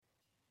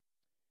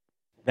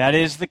That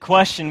is the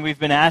question we've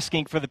been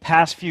asking for the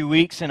past few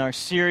weeks in our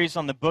series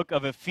on the book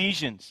of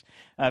Ephesians.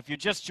 If you're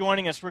just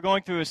joining us, we're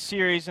going through a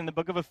series in the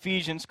book of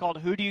Ephesians called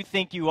Who Do You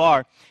Think You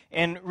Are?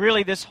 And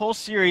really, this whole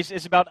series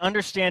is about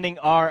understanding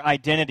our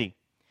identity.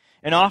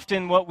 And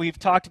often what we've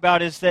talked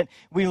about is that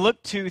we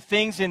look to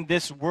things in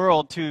this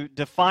world to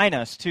define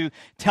us, to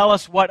tell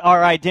us what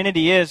our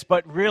identity is,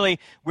 but really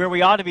where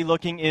we ought to be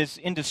looking is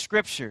into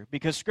Scripture,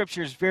 because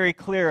Scripture is very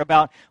clear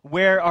about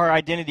where our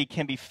identity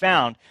can be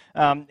found.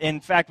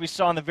 In fact, we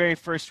saw in the very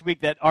first week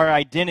that our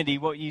identity,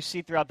 what you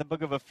see throughout the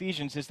book of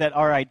Ephesians, is that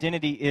our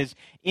identity is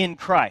in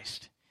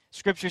Christ.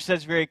 Scripture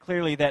says very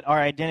clearly that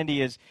our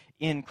identity is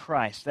in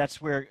Christ.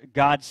 That's where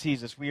God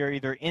sees us. We are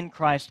either in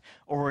Christ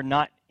or we're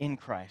not in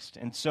Christ.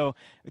 And so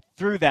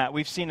through that,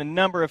 we've seen a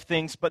number of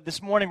things, but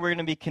this morning we're going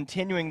to be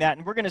continuing that,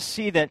 and we're going to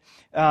see that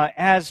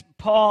as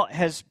Paul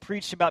has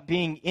preached about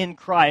being in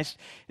Christ,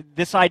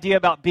 this idea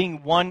about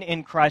being one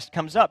in Christ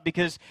comes up,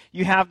 because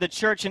you have the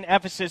church in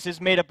Ephesus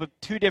is made up of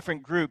two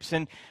different groups,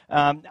 and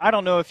I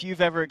don't know if you've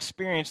ever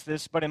experienced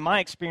this, but in my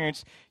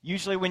experience,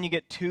 usually when you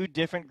get two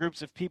different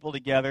groups of people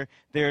together,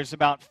 there's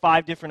about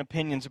 5 different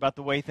opinions about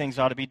the way things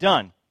ought to be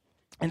done.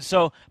 And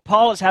so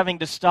Paul is having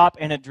to stop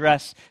and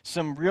address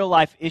some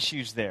real-life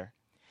issues there.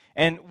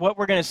 And what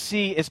we're going to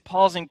see is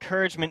Paul's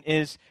encouragement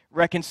is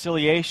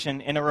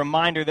reconciliation and a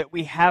reminder that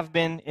we have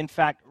been, in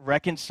fact,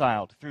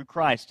 reconciled through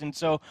Christ. And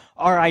so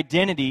our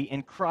identity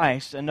in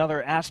Christ,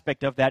 another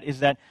aspect of that,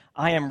 is that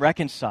I am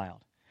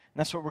reconciled. And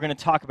that's what we're going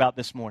to talk about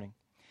this morning.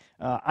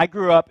 I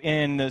grew up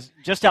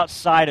just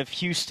outside of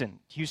Houston,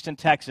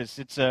 Texas.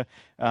 It's a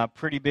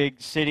pretty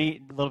big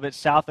city, a little bit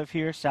south of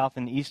here, south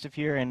and east of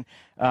here. And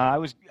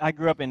I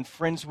grew up in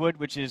Friendswood,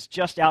 which is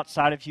just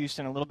outside of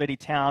Houston, a little bitty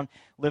town.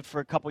 Lived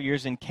for a couple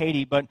years in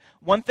Katy. But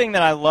one thing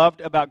that I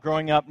loved about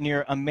growing up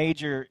near a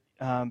major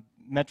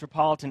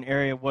metropolitan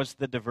area was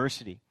the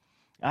diversity.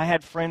 I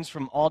had friends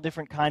from all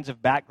different kinds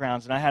of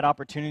backgrounds, and I had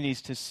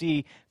opportunities to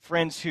see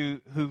friends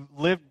who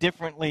lived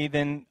differently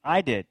than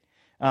I did.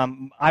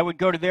 I would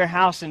go to their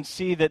house and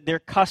see that their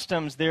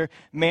customs, their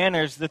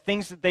manners, the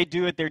things that they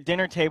do at their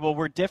dinner table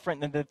were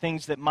different than the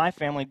things that my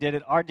family did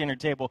at our dinner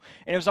table.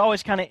 And it was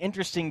always kind of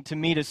interesting to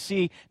me to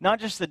see not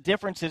just the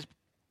differences,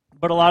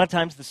 but a lot of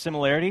times the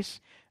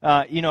similarities.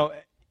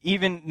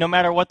 Even no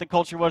matter what the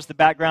culture was, the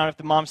background, if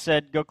the mom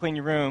said, go clean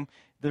your room,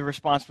 the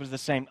response was the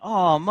same.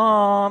 Oh,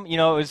 Mom. It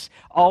was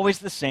always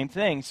the same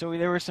thing. So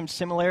there were some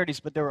similarities,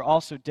 but there were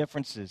also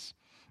differences.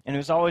 And it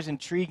was always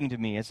intriguing to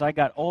me. As I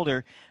got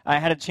older, I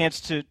had a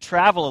chance to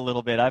travel a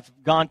little bit. I've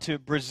gone to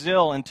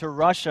Brazil and to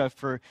Russia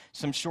for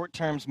some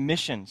short-term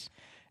missions.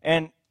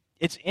 And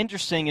it's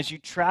interesting, as you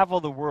travel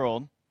the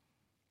world,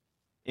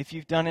 if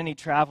you've done any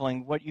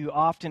traveling, what you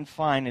often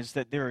find is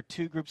that there are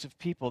two groups of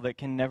people that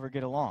can never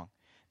get along.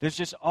 There's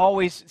just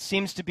always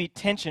seems to be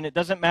tension. It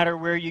doesn't matter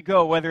where you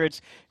go, whether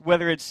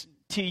it's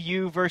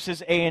TU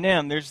versus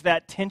A&M, there's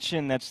that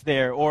tension that's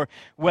there, or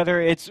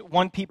whether it's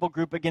one people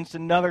group against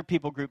another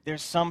people group,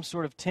 there's some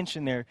sort of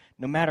tension there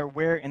no matter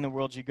where in the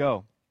world you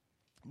go.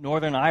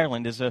 Northern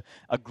Ireland is a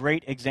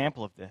great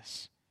example of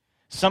this.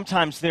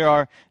 Sometimes there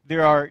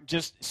are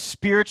just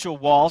spiritual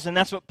walls, and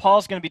that's what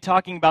Paul's going to be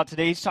talking about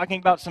today. He's talking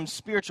about some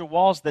spiritual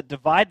walls that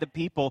divide the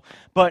people,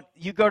 but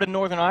you go to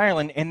Northern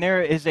Ireland and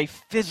there is a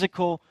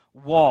physical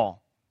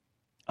wall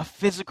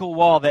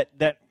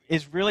that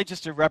is really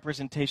just a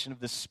representation of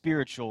the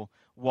spiritual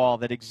wall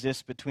that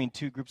exists between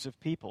two groups of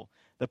people,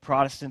 the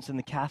Protestants and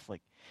the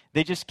Catholic.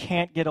 They just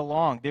can't get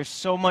along. There's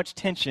so much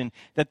tension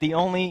that the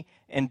only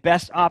and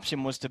best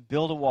option was to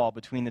build a wall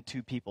between the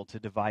two people to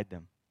divide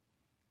them.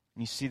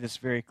 And you see this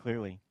very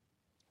clearly.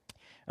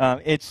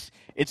 It's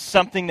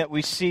something that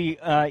we see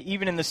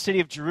even in the city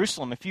of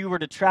Jerusalem. If you were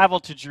to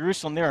travel to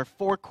Jerusalem, there are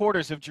 4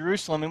 quarters of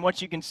Jerusalem, and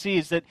what you can see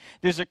is that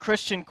there's a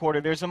Christian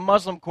quarter, there's a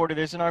Muslim quarter,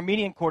 there's an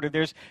Armenian quarter,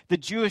 there's the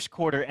Jewish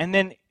quarter, and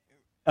then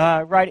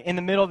right in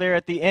the middle there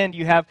at the end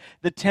you have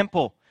the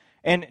temple.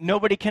 And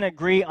nobody can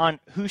agree on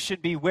who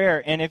should be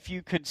where. And if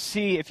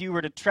you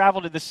were to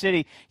travel to the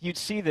city, you'd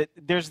see that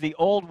there's the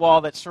old wall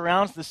that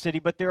surrounds the city,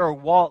 but there are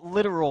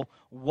literal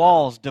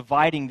walls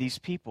dividing these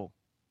people.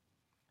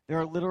 There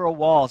are literal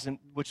walls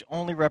which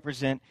only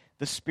represent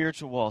the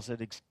spiritual walls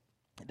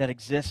that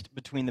exist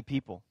between the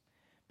people,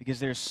 because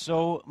there's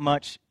so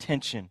much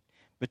tension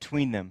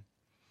between them.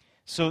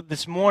 So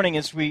this morning,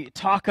 as we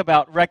talk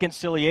about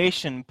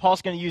reconciliation,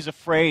 Paul's going to use a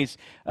phrase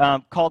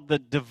called the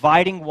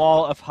dividing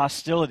wall of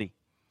hostility.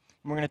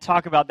 And we're going to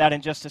talk about that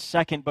in just a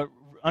second, but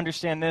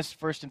understand this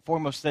first and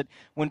foremost, that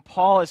when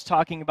Paul is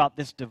talking about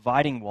this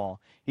dividing wall,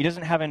 he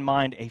doesn't have in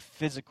mind a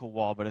physical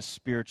wall, but a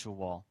spiritual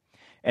wall.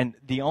 And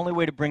the only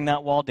way to bring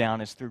that wall down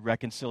is through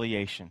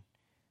reconciliation.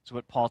 That's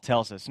what Paul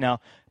tells us.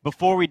 Now,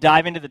 before we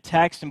dive into the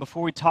text and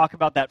before we talk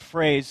about that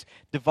phrase,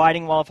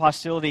 dividing wall of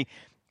hostility,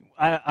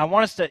 I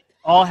want us to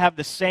all have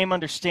the same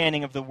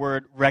understanding of the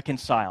word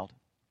reconciled.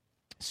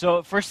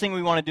 So first thing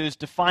we want to do is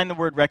define the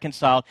word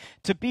reconciled.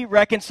 To be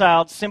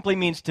reconciled simply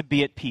means to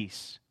be at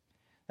peace.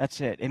 That's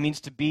it. It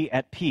means to be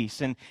at peace.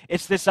 And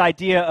it's this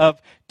idea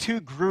of two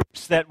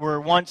groups that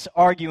were once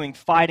arguing,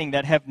 fighting,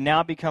 that have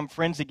now become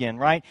friends again,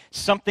 right?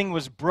 Something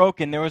was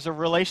broken. There was a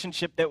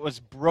relationship that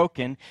was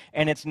broken,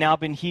 and it's now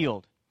been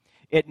healed.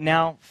 It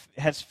now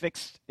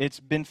it's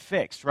been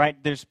fixed, right?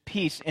 There's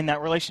peace in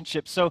that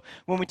relationship. So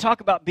when we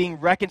talk about being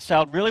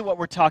reconciled, really what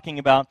we're talking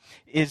about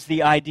is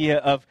the idea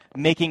of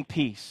making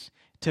peace,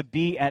 to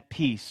be at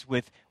peace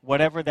with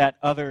whatever that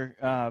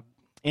other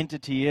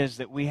entity is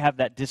that we have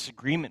that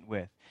disagreement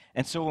with.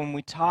 And so when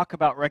we talk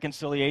about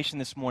reconciliation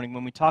this morning,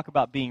 when we talk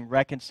about being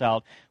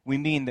reconciled, we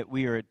mean that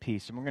we are at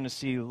peace. And we're going to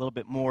see a little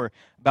bit more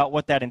about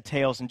what that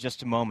entails in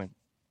just a moment.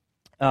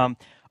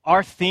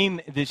 Our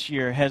theme this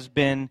year has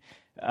been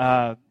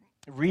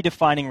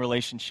redefining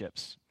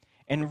relationships.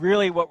 And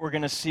really what we're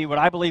going to see, what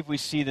I believe we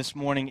see this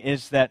morning,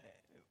 is that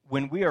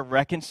when we are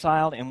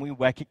reconciled and we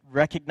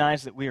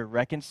recognize that we are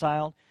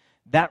reconciled,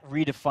 that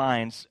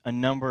redefines a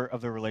number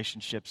of the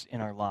relationships in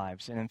our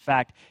lives. And in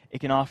fact, it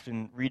can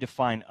often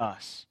redefine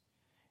us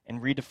and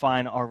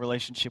redefine our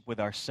relationship with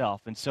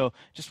ourselves. And so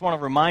just want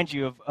to remind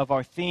you of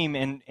our theme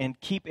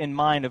and keep in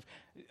mind of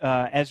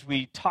as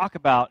we talk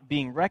about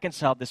being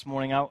reconciled this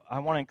morning, I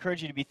want to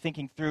encourage you to be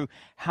thinking through,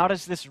 how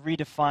does this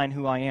redefine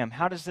who I am?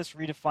 How does this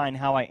redefine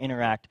how I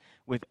interact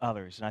with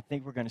others? And I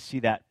think we're going to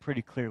see that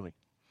pretty clearly.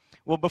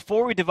 Well,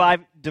 before we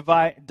dive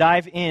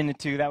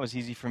into, that was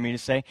easy for me to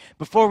say,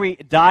 before we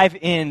dive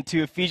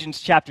into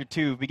Ephesians chapter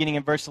 2, beginning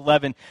in verse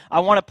 11, I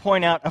want to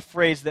point out a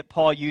phrase that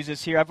Paul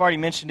uses here. I've already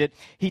mentioned it.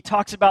 He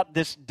talks about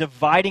this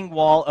dividing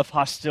wall of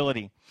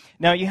hostility.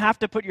 Now, you have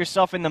to put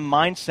yourself in the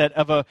mindset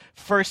of a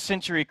first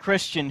century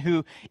Christian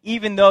who,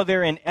 even though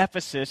they're in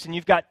Ephesus, and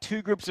you've got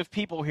two groups of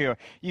people here,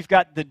 you've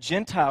got the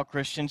Gentile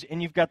Christians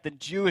and you've got the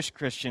Jewish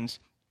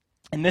Christians,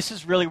 and this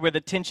is really where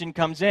the tension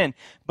comes in.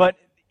 But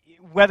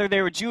whether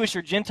they were Jewish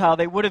or Gentile,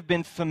 they would have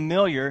been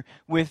familiar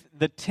with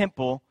the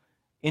temple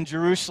in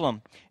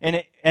Jerusalem.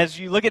 And as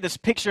you look at this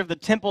picture of the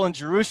temple in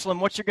Jerusalem,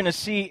 what you're going to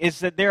see is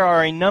that there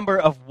are a number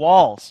of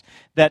walls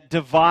that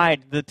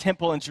divide the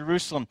temple in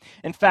Jerusalem.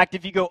 In fact,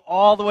 if you go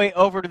all the way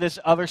over to this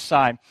other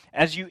side,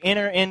 as you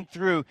enter in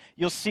through,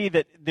 you'll see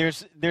that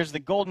there's the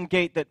golden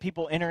gate that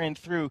people enter in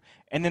through,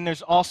 and then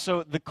there's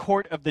also the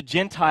court of the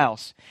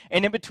Gentiles.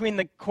 And in between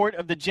the court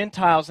of the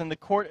Gentiles and the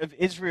court of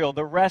Israel,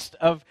 the rest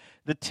of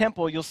the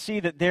temple, you'll see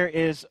that there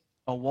is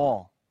a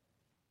wall.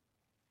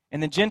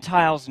 And the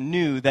Gentiles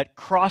knew that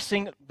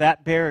crossing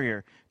that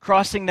barrier,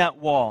 crossing that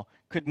wall,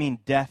 could mean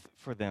death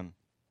for them.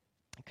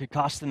 It could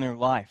cost them their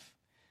life.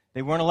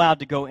 They weren't allowed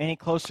to go any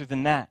closer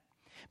than that.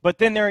 But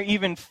then there are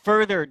even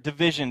further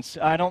divisions.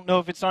 I don't know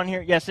if it's on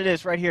here. Yes, it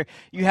is, right here.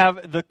 You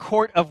have the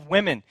court of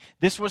women.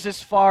 This was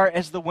as far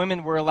as the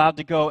women were allowed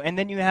to go. And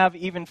then you have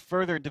even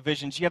further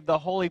divisions. You have the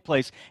holy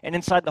place. And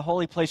inside the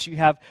holy place, you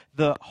have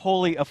the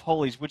Holy of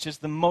Holies, which is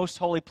the most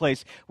holy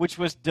place, which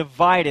was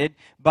divided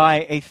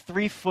by a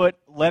 3-foot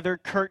leather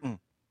curtain.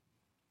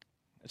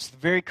 It's the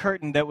very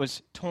curtain that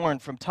was torn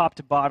from top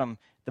to bottom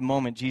the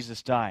moment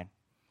Jesus died.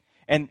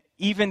 And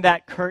even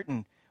that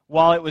curtain,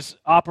 while it was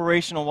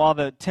operational, while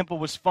the temple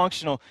was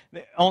functional,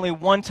 only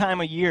one time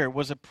a year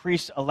was a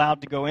priest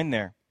allowed to go in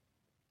there.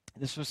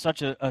 This was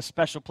such a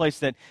special place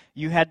that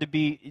you had to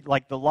be,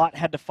 like the lot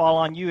had to fall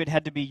on you, it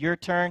had to be your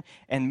turn,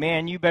 and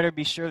man, you better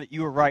be sure that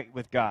you were right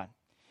with God.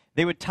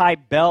 They would tie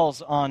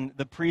bells on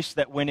the priest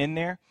that went in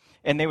there,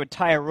 and they would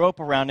tie a rope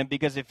around him,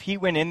 because if he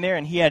went in there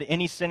and he had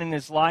any sin in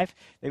his life,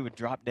 they would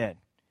drop dead,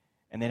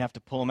 and they'd have to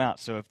pull him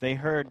out. So if they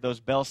heard those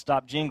bells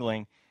stop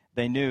jingling,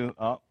 they knew,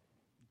 oh,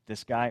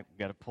 this guy,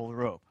 got to pull the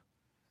rope,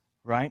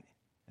 right?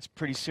 It's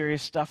pretty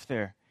serious stuff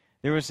there.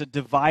 There was a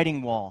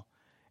dividing wall.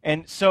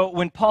 And so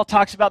when Paul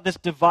talks about this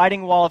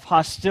dividing wall of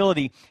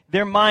hostility,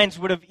 their minds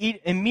would have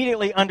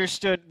immediately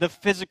understood the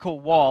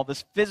physical wall,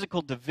 this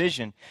physical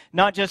division,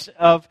 not just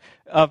of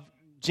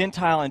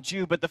Gentile and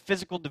Jew, but the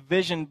physical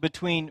division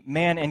between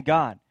man and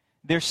God,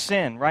 their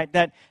sin, right?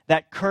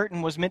 That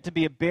curtain was meant to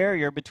be a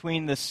barrier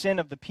between the sin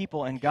of the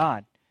people and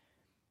God.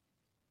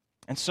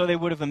 And so they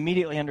would have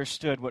immediately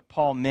understood what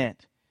Paul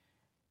meant.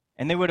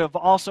 And they would have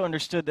also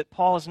understood that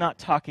Paul is not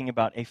talking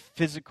about a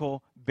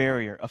physical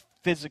barrier, a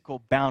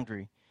physical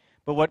boundary.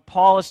 But what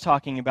Paul is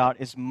talking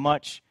about is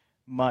much,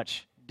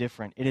 much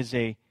different. It is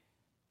a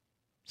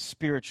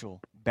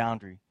spiritual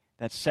boundary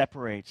that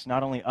separates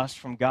not only us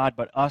from God,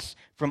 but us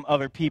from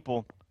other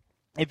people.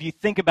 If you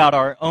think about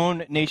our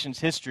own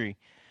nation's history,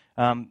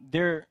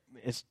 there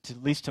is,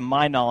 at least to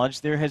my knowledge,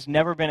 there has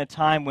never been a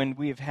time when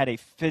we have had a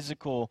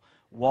physical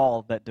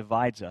wall that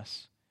divides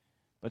us.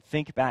 But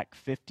think back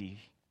 50,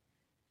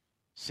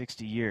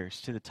 60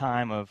 years to the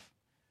time of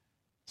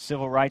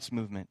civil rights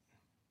movement.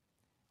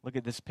 Look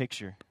at this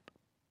picture.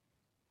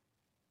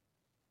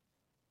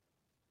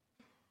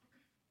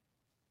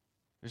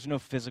 There's no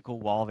physical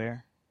wall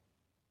there.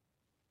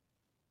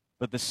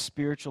 But the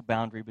spiritual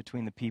boundary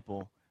between the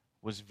people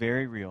was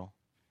very real.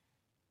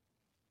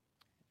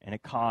 And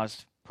it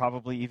caused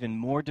probably even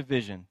more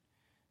division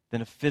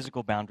than a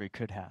physical boundary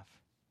could have.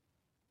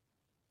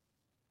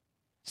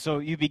 So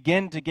you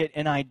begin to get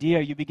an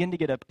idea, you begin to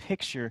get a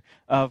picture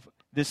of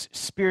this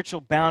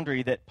spiritual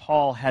boundary that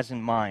Paul has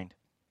in mind.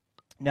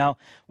 Now,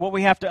 what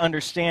we have to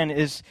understand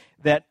is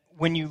that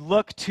when you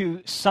look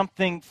to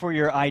something for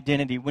your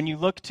identity, when you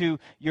look to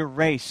your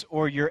race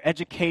or your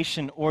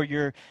education or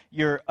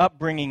your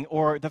upbringing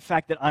or the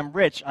fact that I'm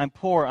rich, I'm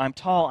poor, I'm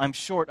tall, I'm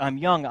short, I'm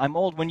young, I'm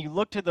old, when you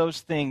look to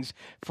those things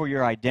for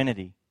your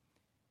identity,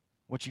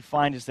 what you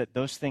find is that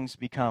those things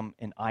become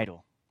an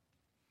idol.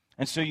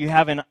 And so you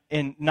have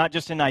not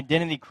just an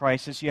identity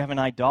crisis, you have an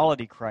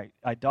idolatry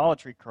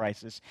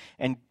crisis.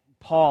 And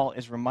Paul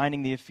is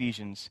reminding the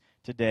Ephesians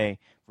today,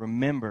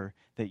 remember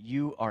that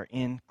you are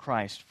in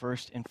Christ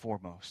first and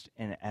foremost.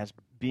 And as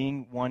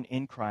being one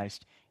in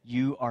Christ,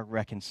 you are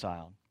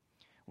reconciled.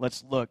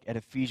 Let's look at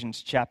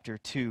Ephesians chapter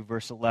 2,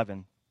 verse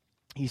 11.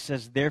 He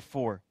says,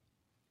 therefore,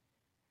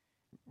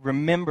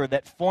 remember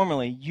that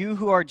formerly you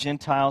who are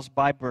Gentiles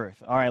by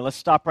birth. All right, let's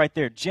stop right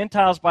there.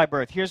 Gentiles by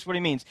birth. Here's what he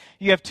means.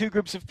 You have two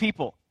groups of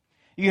people.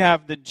 You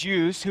have the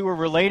Jews who were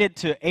related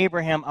to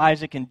Abraham,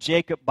 Isaac, and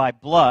Jacob by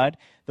blood.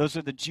 Those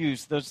are the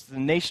Jews. Those are the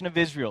nation of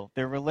Israel.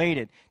 They're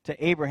related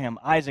to Abraham,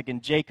 Isaac,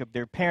 and Jacob.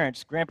 Their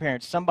parents,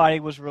 grandparents, somebody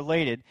was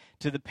related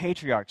to the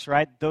patriarchs,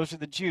 right? Those are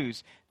the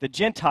Jews. The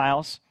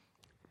Gentiles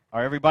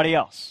are everybody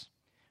else,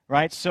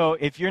 right? So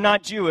if you're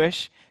not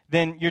Jewish,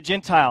 then you're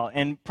Gentile.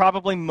 And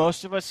probably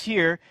most of us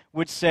here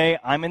would say,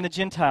 I'm in the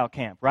Gentile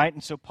camp, right?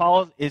 And so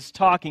Paul is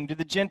talking to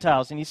the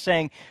Gentiles, and he's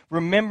saying,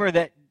 remember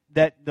that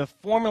the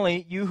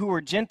formerly you who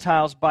were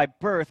Gentiles by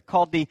birth,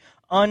 called the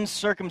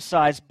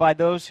uncircumcised by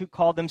those who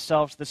call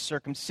themselves the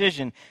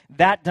circumcision,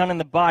 that done in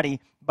the body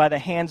by the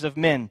hands of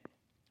men.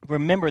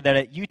 Remember that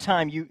at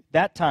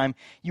that time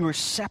you were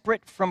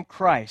separate from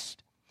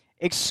Christ,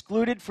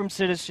 excluded from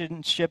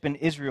citizenship in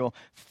Israel,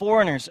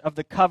 foreigners of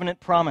the covenant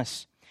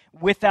promise,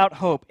 without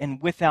hope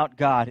and without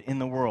God in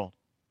the world.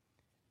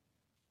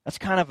 That's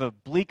kind of a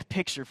bleak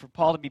picture for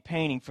Paul to be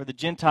painting for the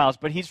Gentiles,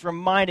 but he's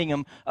reminding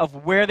them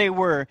of where they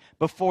were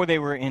before they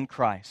were in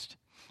Christ.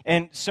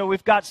 And so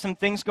we've got some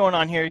things going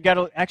on here. You've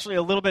got actually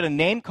a little bit of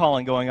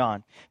name-calling going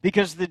on,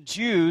 because the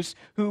Jews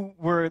who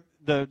were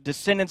the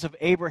descendants of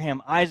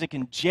Abraham, Isaac,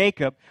 and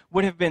Jacob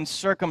would have been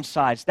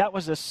circumcised. That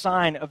was a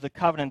sign of the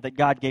covenant that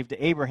God gave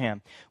to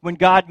Abraham. When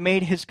God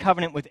made his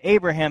covenant with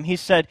Abraham, he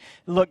said,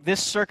 look,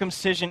 this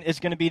circumcision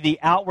is going to be the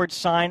outward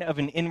sign of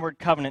an inward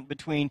covenant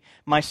between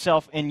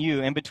myself and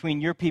you, and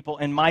between your people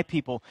and my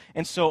people.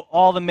 And so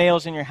all the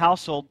males in your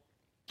household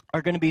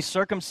are going to be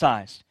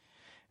circumcised.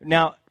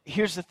 Now,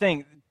 here's the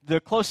thing. The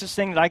closest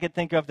thing that I could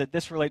think of that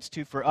this relates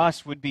to for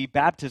us would be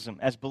baptism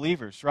as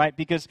believers, right?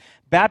 Because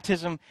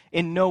baptism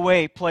in no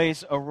way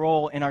plays a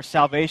role in our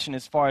salvation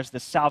as far as the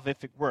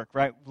salvific work,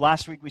 right?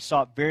 Last week we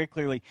saw it very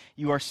clearly.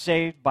 You are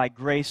saved by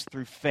grace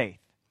through faith,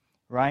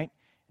 right?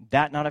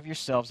 That not of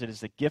yourselves, it is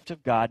the gift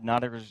of God,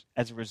 not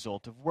as a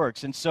result of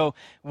works. And so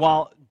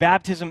while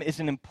baptism is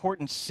an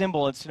important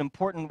symbol, it's an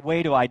important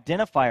way to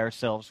identify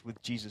ourselves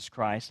with Jesus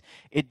Christ,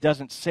 it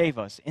doesn't save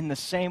us. In the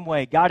same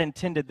way, God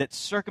intended that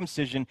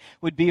circumcision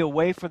would be a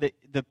way for the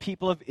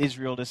people of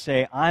Israel to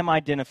say, I'm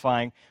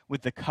identifying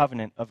with the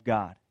covenant of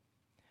God.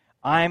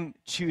 I'm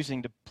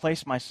choosing to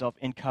place myself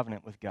in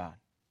covenant with God.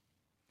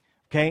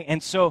 Okay,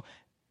 and so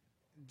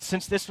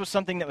since this was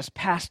something that was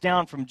passed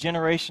down from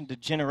generation to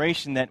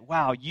generation, that,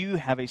 wow, you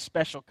have a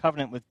special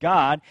covenant with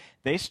God,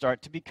 they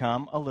start to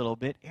become a little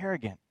bit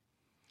arrogant.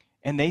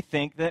 And they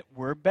think that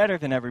we're better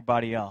than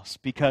everybody else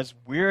because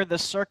we're the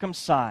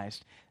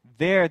circumcised.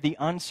 They're the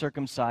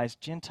uncircumcised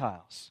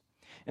Gentiles.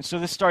 And so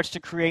this starts to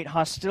create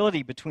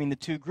hostility between the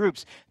two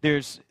groups.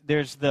 There's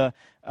the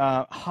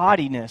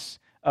haughtiness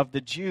of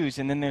the Jews,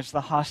 and then there's the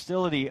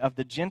hostility of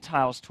the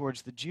Gentiles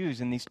towards the Jews,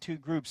 and these two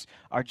groups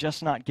are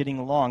just not getting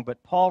along.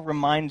 But Paul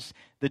reminds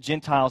the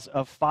Gentiles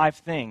of 5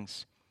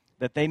 things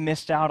that they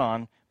missed out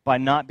on by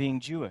not being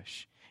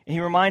Jewish. And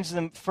he reminds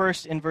them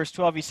first in verse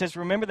 12, he says,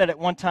 remember that at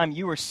one time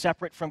you were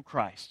separate from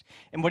Christ.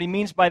 And what he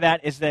means by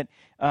that is that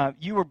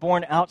you were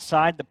born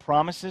outside the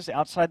promises,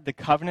 outside the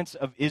covenants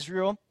of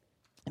Israel.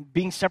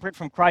 Being separate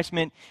from Christ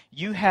meant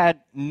you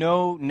had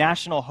no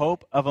national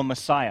hope of a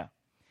Messiah.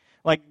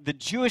 Like the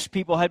Jewish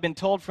people had been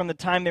told from the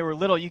time they were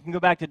little, you can go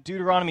back to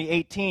Deuteronomy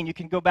 18, you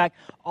can go back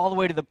all the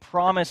way to the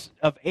promise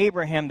of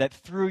Abraham that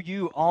through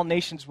you all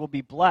nations will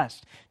be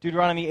blessed.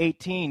 Deuteronomy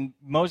 18,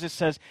 Moses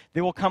says,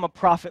 there will come a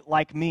prophet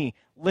like me,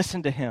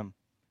 listen to him,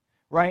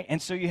 right?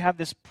 And so you have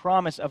this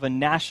promise of a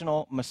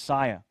national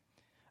Messiah,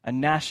 a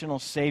national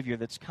Savior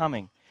that's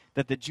coming,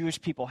 that the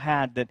Jewish people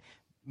had, that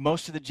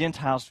most of the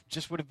Gentiles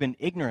just would have been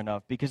ignorant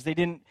of because they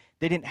didn't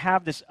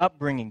have this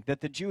upbringing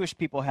that the Jewish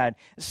people had.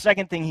 The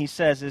second thing he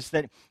says is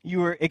that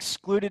you were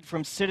excluded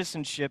from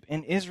citizenship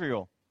in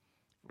Israel.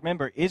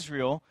 Remember,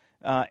 Israel,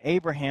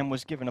 Abraham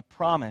was given a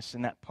promise,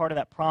 and that part of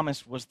that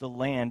promise was the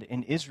land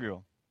in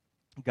Israel.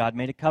 God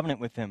made a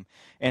covenant with him,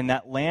 and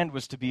that land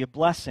was to be a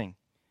blessing.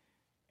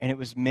 And it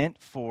was meant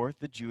for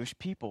the Jewish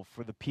people,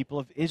 for the people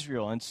of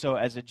Israel. And so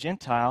as a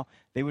Gentile,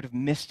 they would have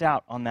missed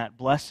out on that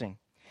blessing.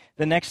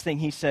 The next thing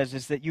he says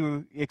is that you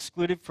were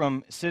excluded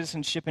from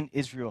citizenship in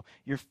Israel.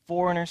 You're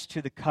foreigners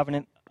to the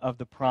covenant of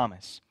the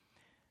promise.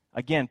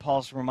 Again,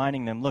 Paul's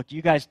reminding them, look,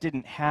 you guys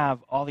didn't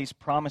have all these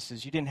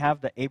promises. You didn't have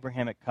the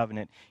Abrahamic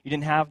covenant. You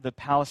didn't have the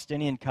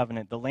Palestinian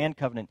covenant, the land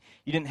covenant.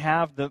 You didn't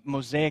have the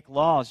Mosaic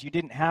laws. You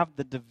didn't have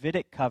the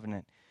Davidic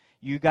covenant.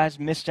 You guys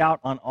missed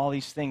out on all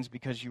these things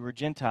because you were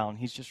Gentile. And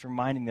he's just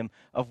reminding them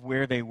of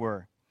where they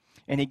were.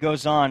 And he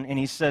goes on and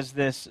he says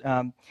this,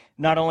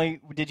 not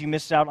only did you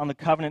miss out on the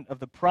covenant of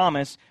the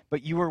promise,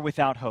 but you were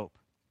without hope.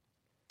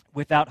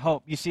 Without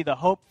hope. You see, the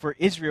hope for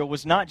Israel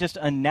was not just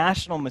a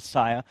national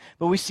Messiah,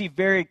 but we see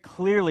very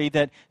clearly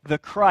that the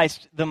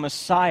Christ, the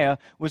Messiah,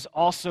 was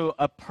also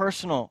a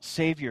personal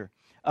Savior,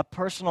 a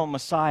personal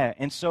Messiah.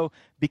 And so,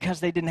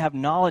 because they didn't have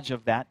knowledge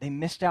of that, they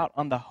missed out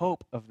on the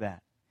hope of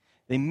that.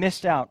 They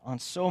missed out on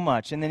so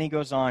much. And then he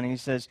goes on and he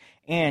says,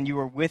 and you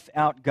were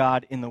without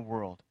God in the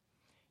world.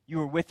 You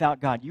were without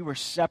God. You were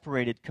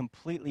separated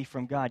completely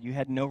from God. You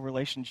had no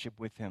relationship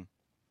with Him.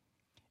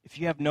 If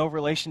you have no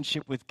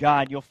relationship with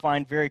God, you'll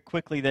find very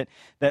quickly that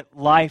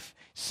life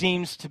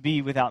seems to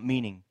be without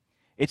meaning.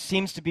 It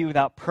seems to be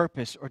without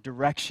purpose or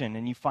direction,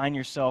 and you find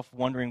yourself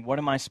wondering, what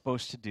am I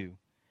supposed to do?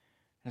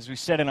 As we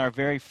said in our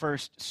very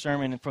first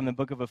sermon from the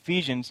book of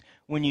Ephesians,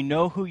 when you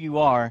know who you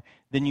are,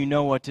 then you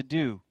know what to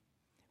do.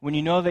 When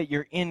you know that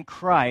you're in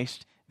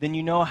Christ, then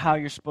you know how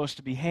you're supposed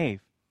to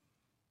behave.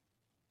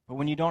 But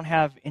when you don't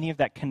have any of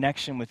that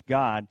connection with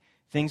God,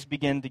 things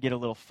begin to get a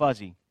little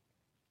fuzzy.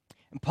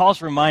 And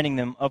Paul's reminding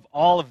them of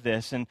all of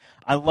this, and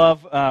I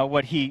love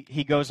what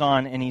he goes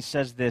on, and he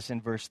says this in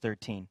verse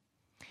 13.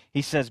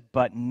 He says,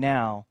 but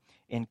now,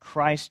 in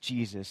Christ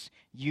Jesus,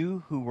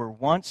 you who were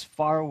once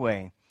far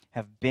away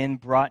have been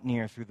brought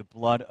near through the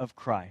blood of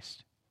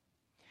Christ.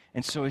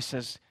 And so he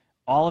says,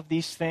 all of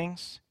these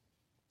things,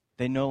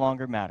 they no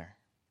longer matter.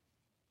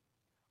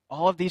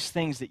 All of these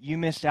things that you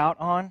missed out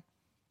on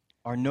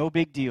are no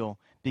big deal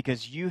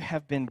because you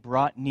have been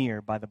brought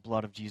near by the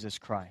blood of Jesus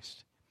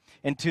Christ.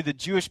 And to the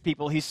Jewish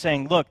people, he's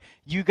saying, look,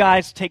 you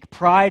guys take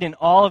pride in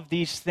all of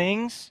these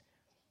things,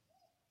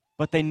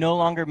 but they no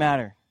longer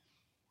matter.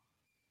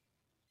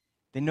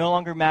 They no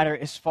longer matter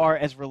as far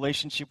as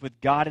relationship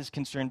with God is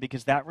concerned,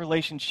 because that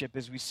relationship,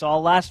 as we saw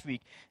last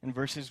week in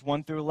verses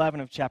 1 through 11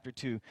 of chapter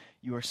 2,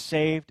 you are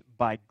saved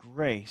by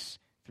grace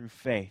through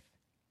faith.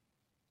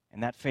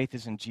 And that faith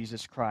is in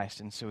Jesus Christ.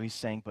 And so he's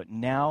saying, but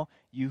now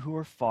you who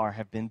are far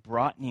have been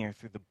brought near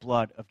through the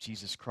blood of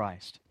Jesus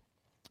Christ.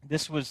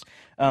 This was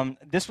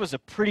a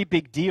pretty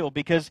big deal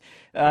because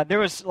there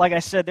was, like I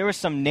said, there was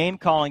some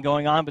name-calling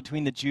going on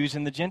between the Jews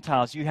and the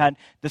Gentiles. You had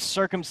the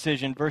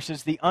circumcision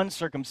versus the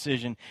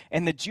uncircumcision.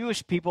 And the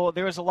Jewish people,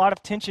 there was a lot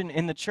of tension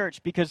in the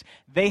church because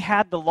they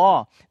had the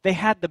law. They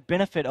had the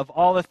benefit of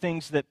all the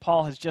things that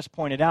Paul has just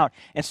pointed out.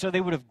 And so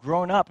they would have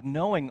grown up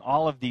knowing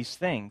all of these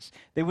things.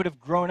 They would have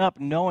grown up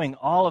knowing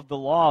all of the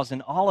laws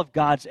and all of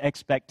God's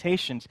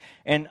expectations.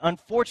 And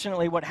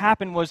unfortunately, what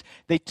happened was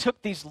they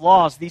took these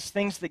laws, these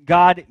things that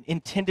God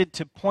intended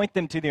to point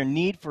them to their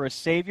need for a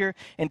Savior,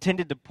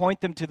 intended to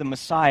point them to the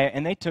Messiah,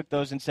 and they took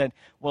those and said,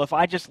 well, if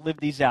I just live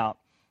these out,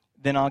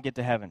 then I'll get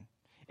to heaven.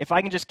 If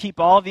I can just keep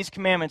all of these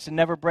commandments and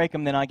never break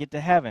them, then I get to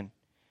heaven.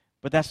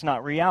 But that's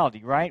not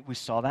reality, right? We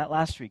saw that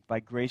last week. By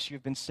grace you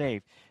have been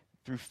saved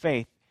through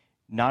faith,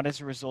 not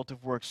as a result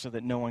of works so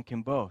that no one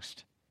can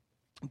boast.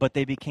 But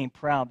they became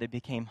proud, they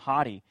became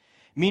haughty.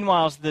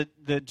 Meanwhile, as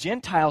the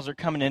Gentiles are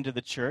coming into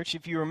the church,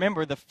 if you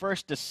remember, the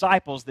first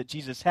disciples that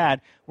Jesus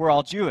had were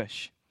all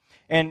Jewish.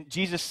 And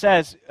Jesus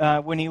says,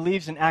 when he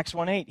leaves in Acts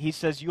 1:8, he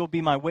says, you'll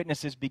be my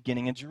witnesses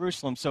beginning in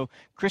Jerusalem. So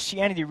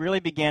Christianity really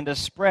began to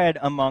spread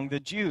among the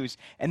Jews.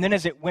 And then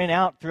as it went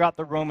out throughout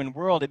the Roman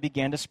world, it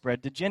began to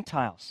spread to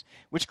Gentiles,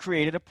 which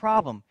created a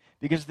problem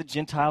because the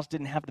Gentiles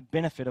didn't have the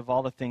benefit of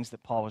all the things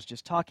that Paul was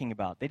just talking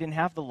about. They didn't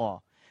have the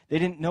law. They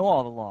didn't know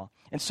all the law.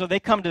 And so they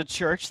come to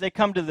church, they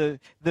come to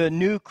the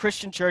new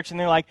Christian church, and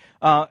they're like,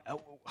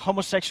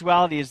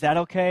 homosexuality, is that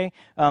okay?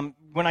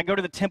 When I go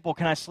to the temple,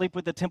 can I sleep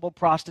with the temple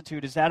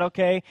prostitute? Is that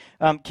okay?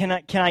 Can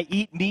I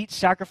eat meat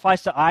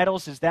sacrificed to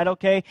idols? Is that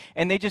okay?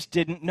 And they just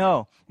didn't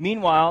know.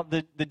 Meanwhile,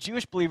 the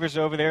Jewish believers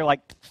over there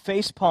like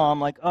face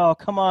palm, like, oh,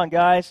 come on,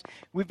 guys.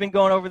 We've been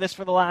going over this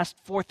for the last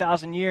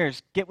 4,000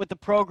 years. Get with the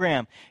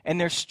program.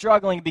 And they're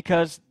struggling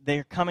because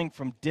they're coming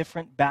from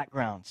different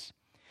backgrounds.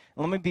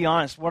 Let me be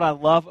honest, what I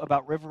love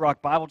about River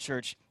Rock Bible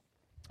Church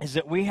is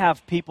that we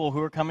have people who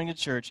are coming to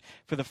church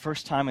for the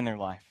first time in their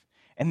life,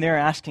 and they're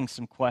asking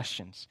some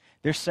questions.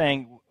 They're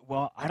saying,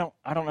 well, I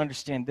don't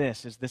understand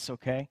this. Is this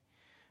okay?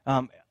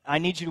 I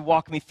need you to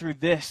walk me through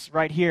this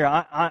right here.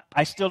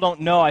 I still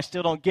don't know. I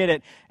still don't get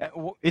it.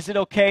 Is it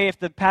okay if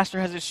the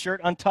pastor has his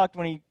shirt untucked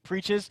when he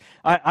preaches?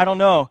 I don't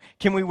know.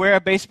 Can we wear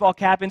a baseball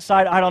cap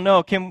inside? I don't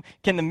know. Can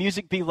the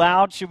music be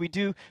loud? Should we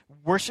do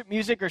worship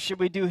music or should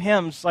we do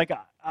hymns? Like,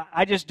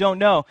 I just don't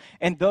know.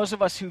 And those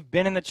of us who've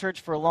been in the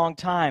church for a long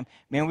time,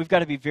 man, we've got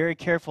to be very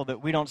careful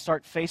that we don't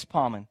start face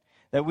palming,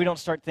 that we don't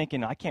start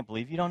thinking, I can't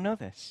believe you don't know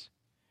this,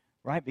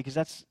 right? Because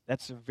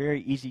that's a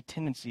very easy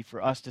tendency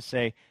for us to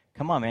say,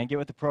 come on, man, get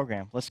with the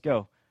program. Let's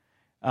go.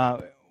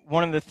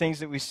 One of the things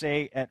that we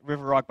say at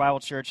River Rock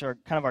Bible Church, our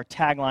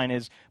tagline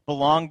is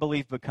belong,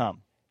 believe,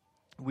 become.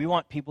 We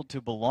want people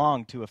to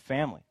belong to a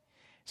family.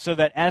 so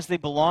that as they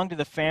belong to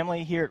the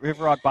family here at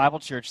River Rock Bible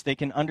Church, they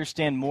can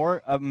understand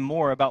more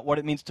about what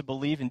it means to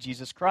believe in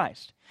Jesus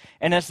Christ.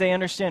 And as they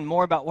understand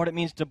more about what it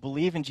means to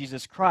believe in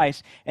Jesus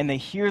Christ, and they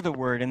hear the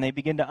word and they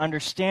begin to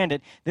understand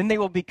it, then they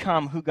will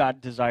become who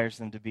God desires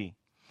them to be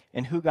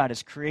and who God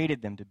has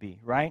created them to be,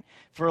 right?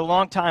 For a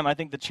long time, I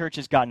think the church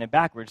has gotten it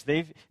backwards.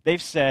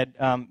 They've said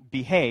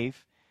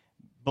behave,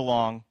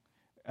 belong,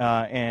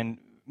 and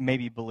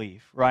maybe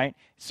believe, right?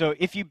 So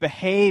if you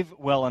behave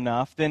well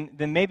enough, then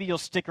maybe you'll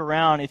stick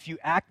around. If you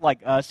act like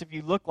us, if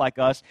you look like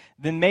us,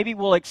 then maybe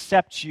we'll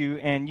accept you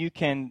and you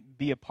can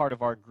be a part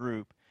of our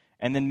group.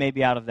 And then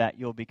maybe out of that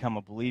you'll become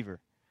a believer.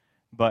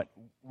 But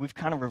we've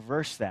kind of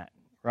reversed that,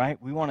 right?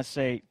 We want to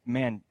say,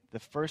 man, the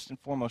first and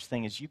foremost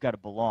thing is you've got to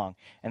belong.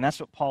 And that's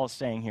what Paul is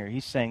saying here.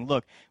 He's saying,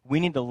 look, we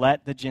need to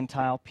let the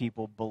Gentile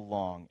people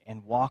belong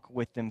and walk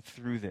with them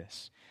through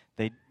this.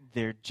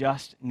 They're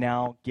just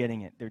now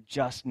getting it. They're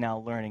just now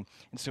learning.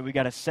 And so we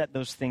got to set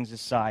those things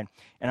aside.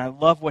 And I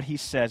love what he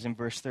says in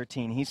verse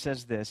 13. He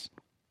says this,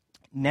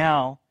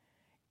 now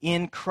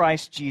in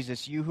Christ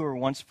Jesus, you who were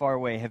once far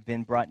away have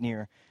been brought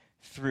near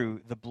through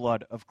the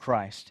blood of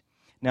Christ.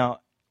 Now,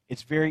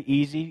 it's very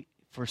easy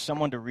for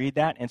someone to read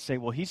that and say,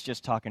 well, he's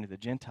just talking to the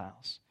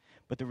Gentiles.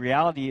 But the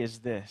reality is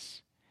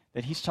this,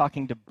 that he's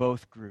talking to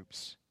both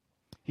groups.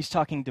 He's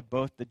talking to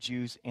both the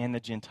Jews and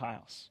the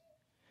Gentiles.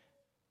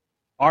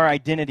 Our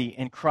identity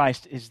in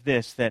Christ is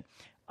this, that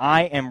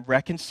I am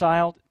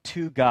reconciled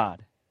to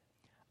God.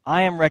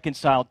 I am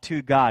reconciled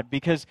to God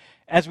because,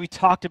 as we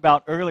talked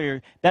about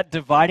earlier, that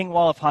dividing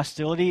wall of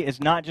hostility is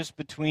not just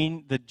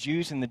between the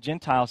Jews and the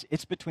Gentiles,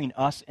 it's between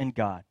us and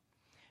God.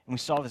 And we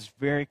saw this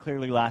very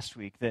clearly last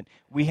week, that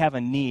we have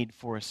a need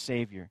for a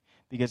Savior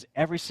because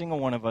every single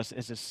one of us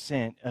is a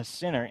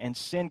sinner, and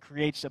sin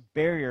creates a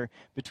barrier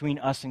between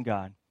us and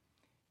God.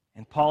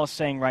 And Paul is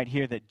saying right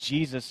here that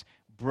Jesus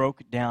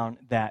broke down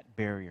that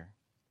barrier.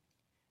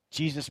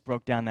 Jesus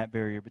broke down that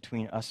barrier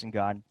between us and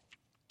God.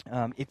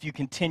 If you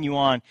continue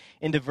on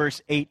into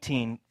verse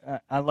 18,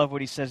 I love what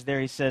he says there.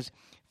 He says,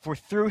 for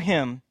through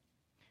him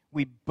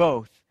we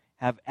both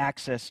have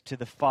access to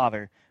the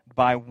Father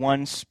by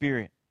one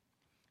Spirit.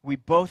 We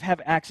both have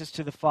access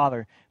to the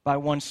Father by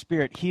one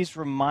Spirit. He's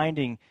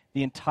reminding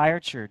the entire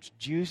church,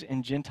 Jews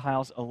and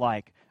Gentiles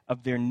alike,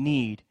 of their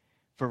need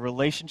for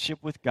relationship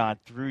with God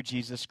through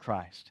Jesus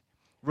Christ.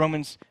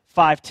 Romans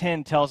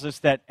 5:10 tells us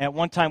that at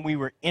one time we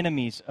were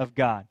enemies of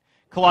God.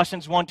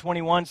 Colossians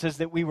 1:21 says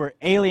that we were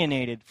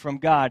alienated from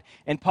God.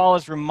 And Paul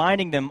is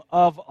reminding them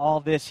of all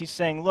this. He's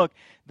saying, look,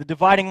 the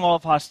dividing wall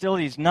of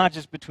hostility is not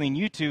just between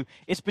you two,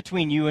 it's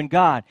between you and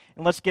God.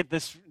 And let's get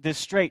this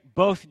straight.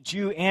 Both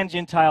Jew and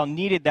Gentile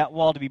needed that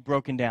wall to be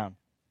broken down.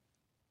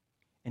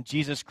 And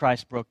Jesus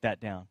Christ broke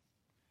that down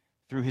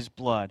through his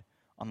blood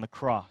on the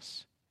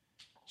cross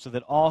so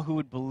that all who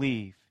would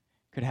believe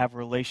could have a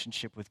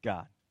relationship with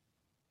God.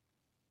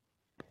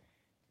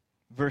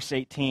 Verse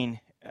 18,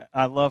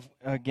 I love,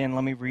 again,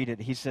 let me read it.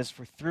 He says,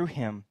 for through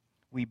him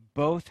we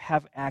both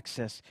have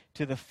access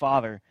to the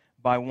Father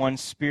by one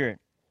Spirit.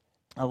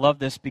 I love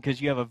this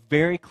because you have a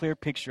very clear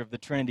picture of the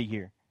Trinity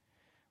here,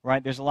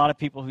 right? There's a lot of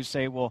people who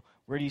say, well,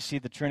 where do you see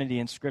the Trinity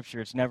in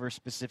Scripture? It's never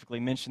specifically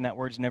mentioned. That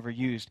word's never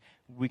used.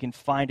 We can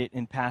find it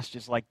in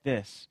passages like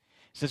this.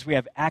 It says we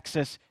have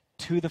access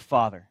to the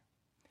Father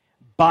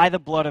by the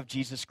blood of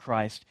Jesus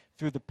Christ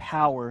through the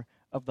power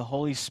of the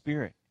Holy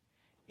Spirit.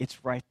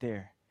 It's right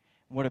there.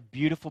 What a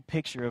beautiful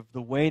picture of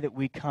the way that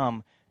we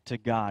come to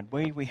God, the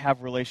way we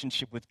have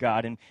relationship with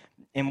God.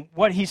 And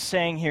what he's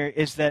saying here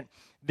is that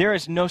there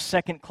is no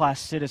second-class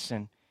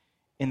citizen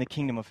in the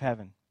kingdom of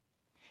heaven.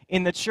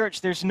 In the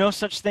church, there's no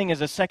such thing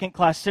as a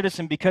second-class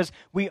citizen because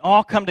we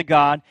all come to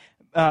God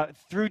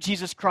through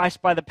Jesus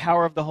Christ by the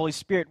power of the Holy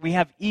Spirit. We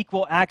have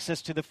equal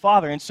access to the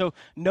Father. And so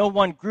no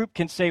one group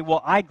can say,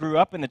 well, I grew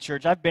up in the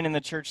church. I've been in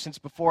the church since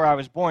before I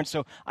was born,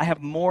 so I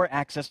have more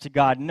access to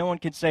God. No one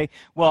can say,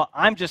 well,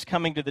 I'm just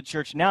coming to the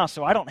church now,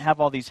 so I don't have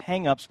all these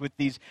hang-ups with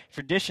these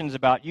traditions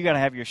about you got to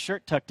have your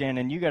shirt tucked in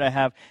and you got to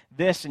have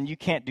this and you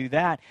can't do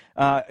that.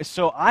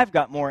 So I've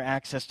got more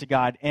access to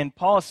God. And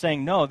Paul is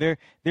saying, no,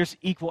 there's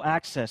equal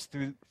access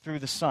through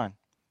the Son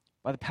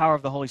by the power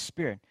of the Holy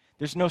Spirit.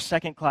 There's no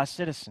second-class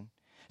citizen.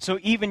 So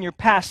even your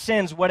past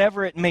sins,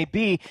 whatever it may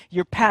be,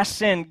 your past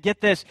sin, get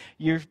this,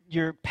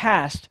 your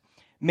past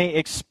may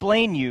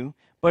explain you,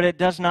 but it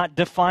does not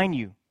define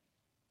you.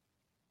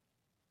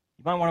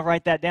 You might want to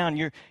write that down.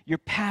 Your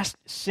past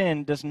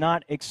sin does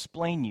not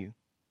explain you.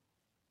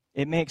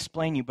 It may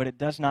explain you, but it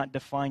does not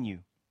define you.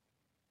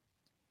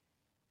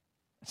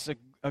 It's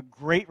a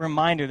great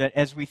reminder that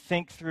as we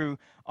think through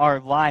our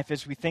life,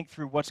 as we think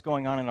through what's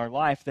going on in our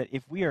life, that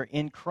if we are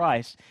in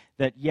Christ,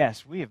 that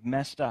yes, we have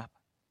messed up.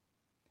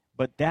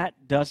 But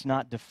that does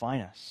not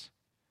define us.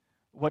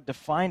 What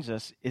defines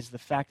us is the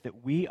fact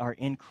that we are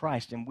in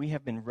Christ and we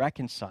have been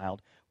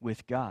reconciled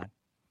with God.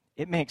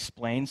 It may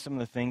explain some of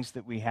the things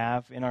that we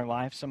have in our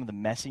life, some of the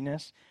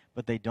messiness,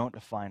 but they don't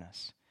define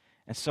us.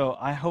 And so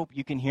I hope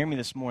you can hear me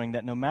this morning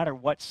that no matter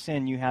what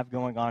sin you have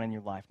going on in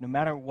your life, no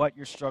matter what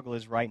your struggle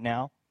is right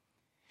now,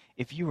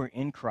 if you are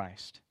in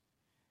Christ,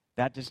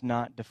 that does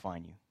not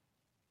define you.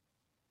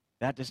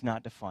 That does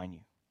not define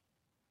you.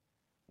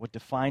 What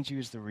defines you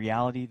is the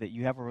reality that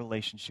you have a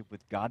relationship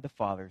with God the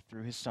Father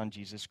through his Son,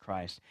 Jesus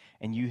Christ,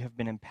 and you have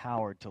been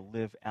empowered to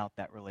live out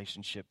that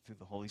relationship through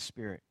the Holy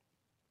Spirit.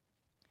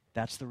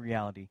 That's the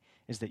reality,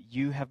 is that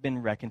you have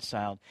been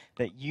reconciled,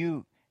 that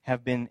you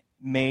have been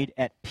made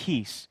at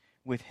peace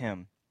with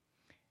him.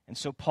 And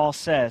so Paul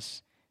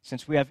says,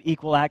 since we have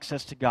equal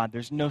access to God,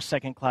 there's no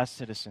second-class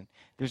citizen.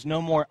 There's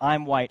no more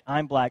I'm white,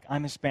 I'm black,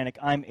 I'm Hispanic,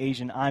 I'm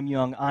Asian, I'm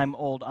young, I'm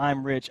old,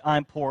 I'm rich,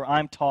 I'm poor,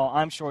 I'm tall,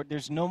 I'm short.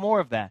 There's no more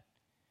of that.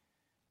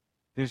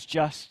 There's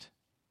just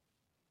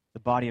the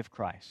body of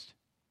Christ.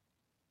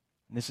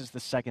 And this is the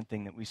second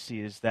thing that we see,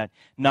 is that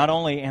not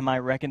only am I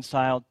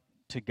reconciled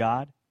to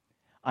God,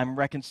 I'm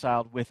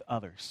reconciled with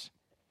others.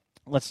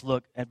 Let's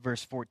look at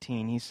verse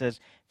 14. He says,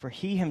 "For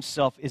he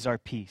himself is our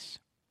peace,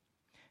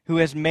 who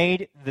has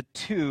made the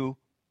two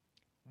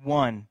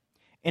one,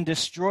 and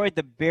destroyed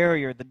the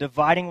barrier, the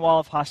dividing wall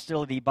of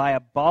hostility, by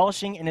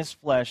abolishing in his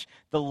flesh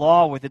the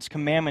law with its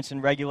commandments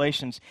and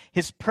regulations.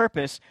 His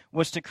purpose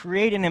was to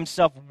create in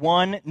himself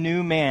one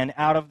new man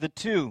out of the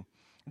two,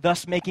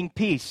 thus making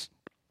peace,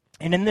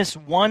 and in this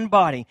one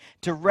body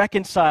to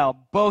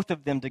reconcile both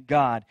of them to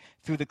God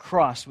through the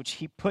cross, which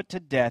he put to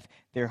death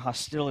their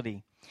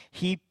hostility.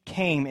 He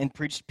came and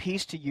preached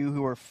peace to you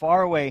who are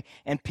far away,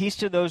 and peace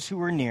to those who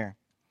are near.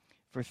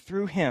 For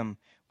through him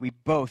we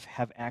both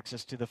have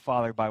access to the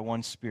Father by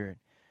one Spirit."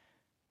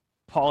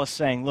 Paul is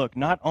saying, look,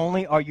 not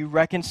only are you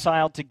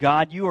reconciled to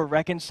God, you are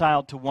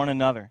reconciled to one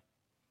another.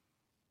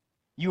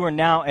 You are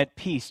now at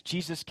peace.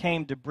 Jesus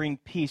came to bring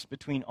peace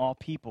between all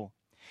people.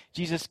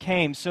 Jesus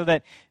came so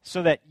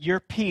that your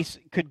peace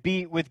could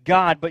be with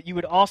God, but you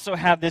would also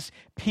have this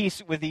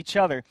peace with each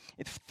other.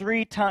 It's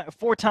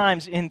 4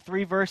 times in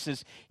 3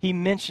 verses, he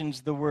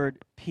mentions the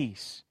word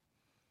peace.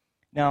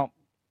 Now,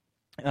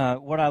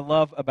 what I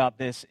love about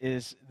this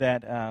is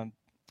that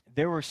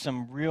there were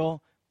some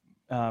real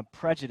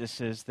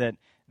prejudices that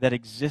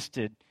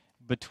existed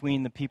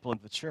between the people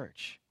of the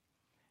church.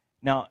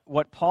 Now,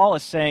 what Paul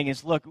is saying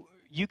is, look,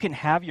 you can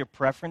have your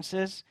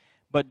preferences,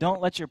 but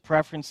don't let your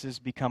preferences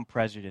become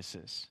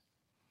prejudices.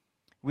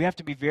 We have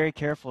to be very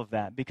careful of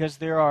that, because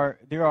there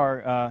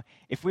are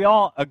if we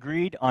all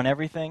agreed on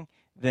everything,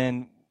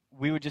 then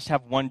we would just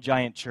have one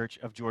giant church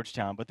of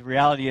Georgetown. But the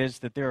reality is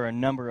that there are a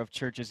number of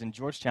churches in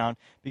Georgetown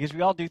because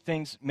we all do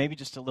things maybe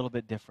just a little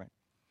bit different.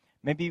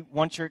 Maybe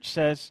one church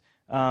says,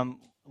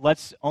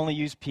 let's only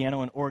use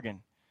piano and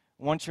organ.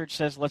 One church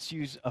says, let's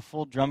use a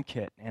full drum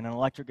kit and an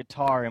electric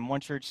guitar. And one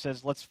church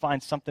says, let's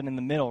find something in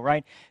the middle,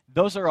 right?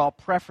 Those are all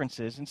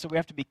preferences. And so we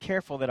have to be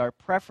careful that our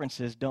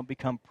preferences don't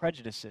become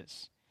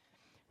prejudices.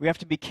 We have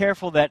to be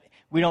careful that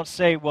we don't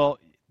say, well,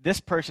 this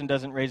person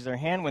doesn't raise their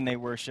hand when they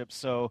worship,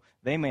 so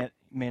they may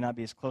not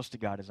be as close to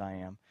God as I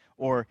am.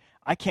 Or,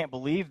 I can't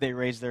believe they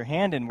raise their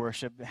hand in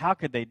worship. How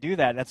could they do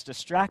that? That's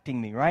distracting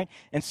me, right?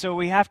 And so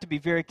we have to be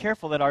very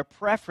careful that our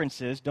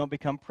preferences don't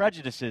become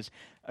prejudices.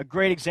 A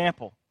great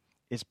example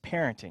is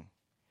parenting,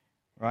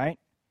 right?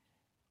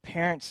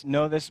 Parents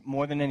know this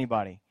more than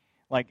anybody.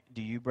 Like,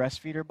 do you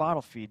breastfeed or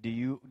bottle feed? Do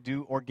you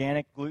do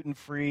organic,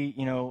 gluten-free,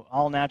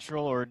 all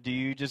natural, or do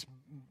you just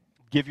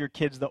give your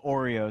kids the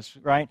Oreos,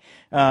 right?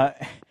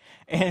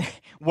 And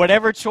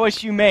whatever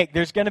choice you make,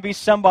 there's going to be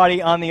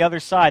somebody on the other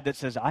side that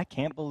says, I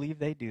can't believe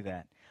they do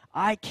that.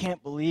 I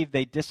can't believe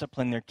they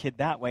discipline their kid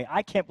that way.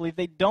 I can't believe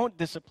they don't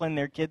discipline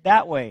their kid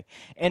that way.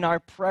 And our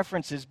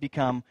preferences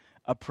become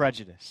a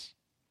prejudice.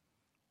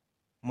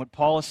 And what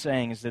Paul is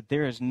saying is that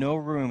there is no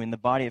room in the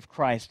body of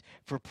Christ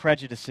for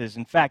prejudices.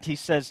 In fact, he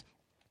says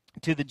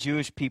to the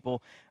Jewish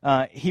people,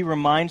 he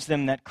reminds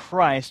them that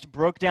Christ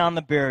broke down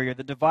the barrier,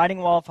 the dividing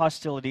wall of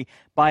hostility,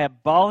 by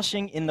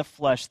abolishing in the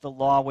flesh the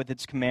law with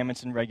its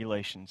commandments and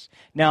regulations.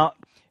 Now,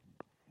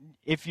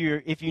 if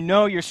you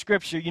know your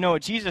scripture, you know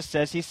what Jesus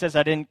says. He says,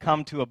 I didn't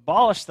come to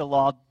abolish the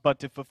law, but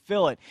to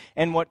fulfill it.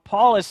 And what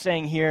Paul is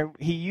saying here,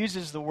 he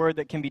uses the word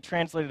that can be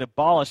translated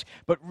abolish,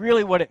 but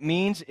really what it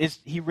means is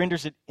he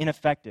renders it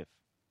ineffective.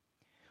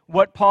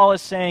 What Paul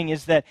is saying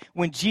is that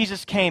when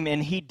Jesus came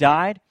and he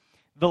died,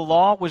 the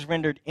law was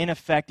rendered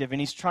ineffective, and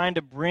he's trying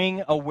to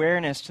bring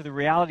awareness to the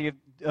reality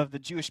of the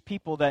Jewish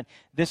people that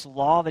this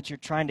law that you're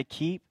trying to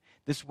keep,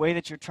 this way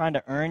that you're trying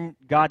to earn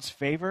God's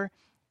favor,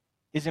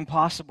 is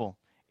impossible.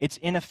 It's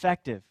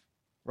ineffective,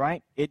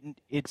 right?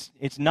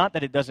 It's not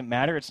that it doesn't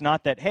matter. It's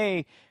not that,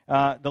 hey,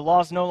 the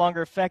law's no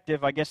longer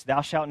effective. I guess thou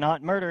shalt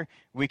not murder.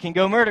 We can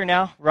go murder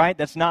now, right?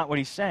 That's not what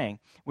he's saying.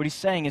 What he's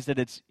saying is that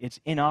it's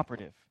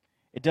inoperative.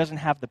 It doesn't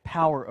have the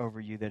power over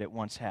you that it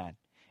once had.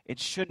 It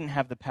shouldn't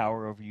have the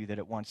power over you that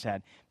it once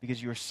had,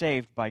 because you are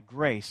saved by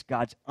grace,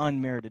 God's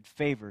unmerited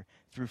favor,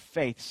 through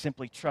faith,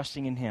 simply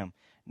trusting in him,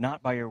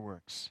 not by your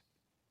works.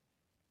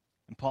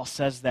 And Paul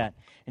says that,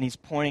 and he's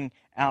pointing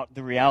out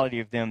the reality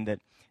of them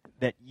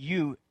that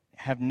you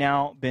have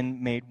now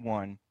been made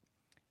one.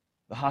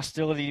 The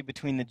hostility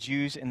between the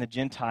Jews and the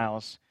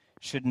Gentiles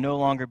should no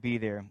longer be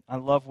there. I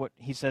love what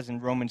he says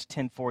in Romans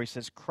 10:4. He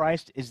says,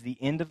 Christ is the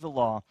end of the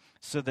law,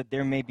 so that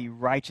there may be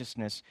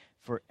righteousness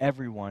for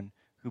everyone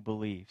who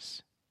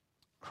believes.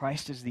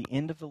 Christ is the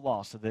end of the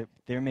law so that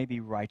there may be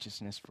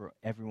righteousness for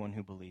everyone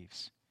who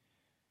believes.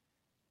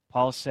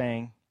 Paul is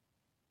saying,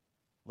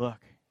 look,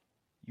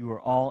 you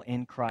are all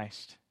in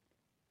Christ.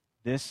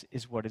 This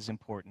is what is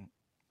important.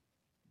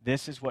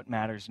 This is what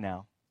matters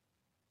now.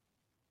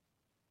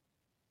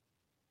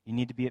 You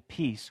need to be at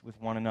peace with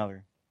one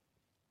another.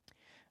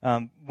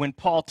 When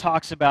Paul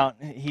talks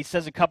about, he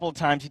says a couple of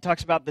times, he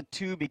talks about the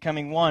two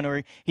becoming one,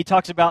 or he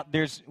talks about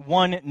there's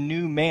one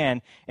new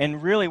man.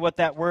 And really what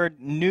that word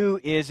new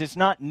is, it's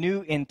not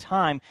new in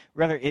time.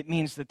 Rather, it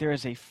means that there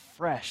is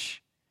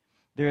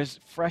there is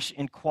fresh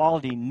in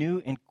quality, new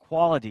in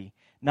quality.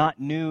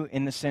 Not new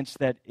in the sense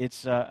that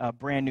it's a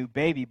brand new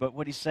baby, but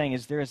what he's saying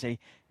is there is a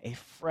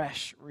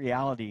fresh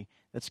reality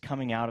that's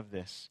coming out of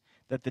this,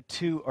 that the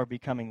two are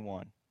becoming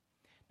one.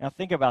 Now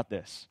think about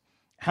this.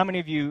 How many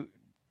of you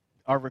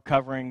are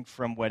recovering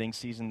from wedding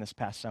season this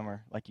past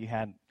summer? Like you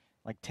had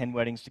like 10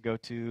 weddings to go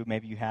to,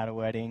 maybe you had a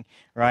wedding,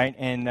 right?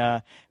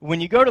 And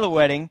when you go to the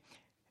wedding,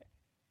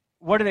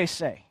 what do they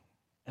say?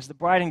 As the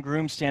bride and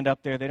groom stand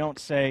up there, they don't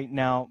say,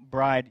 now,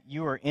 bride,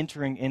 you are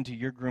entering into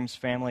your groom's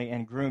family,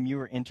 and groom, you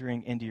are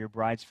entering into your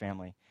bride's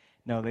family.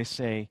 No, they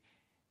say,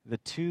 the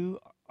two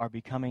are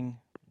becoming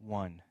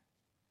one.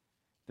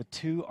 The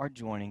two are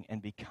joining and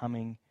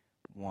becoming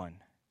one.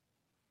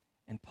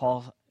 And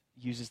Paul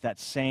uses that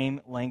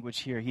same language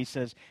here. He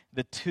says,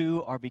 the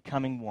two are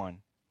becoming one.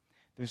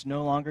 There's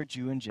no longer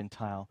Jew and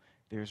Gentile.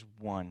 There's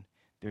one.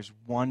 There's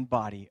one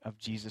body of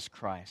Jesus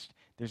Christ.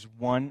 There's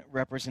one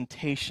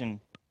representation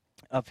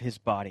of his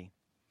body.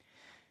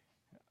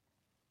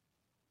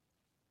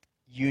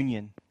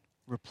 Union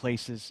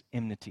replaces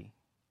enmity.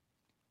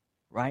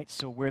 Right?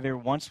 So where there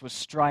once was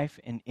strife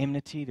and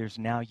enmity, there's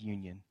now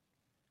union.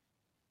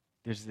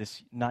 There's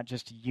this not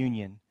just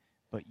union,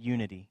 but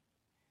unity.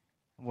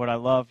 What I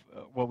love,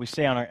 what we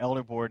say on our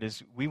elder board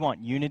is we want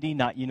unity,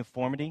 not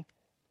uniformity.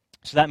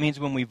 So that means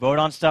when we vote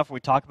on stuff, we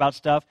talk about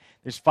stuff,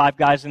 there's 5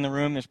 guys in the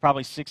room, there's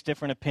probably 6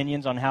 different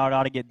opinions on how it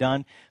ought to get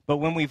done. But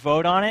when we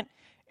vote on it,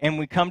 and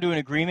we come to an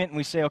agreement, and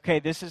we say, okay,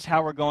 this is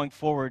how we're going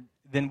forward,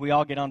 then we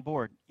all get on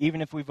board.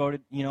 Even if we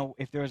voted,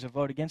 if there was a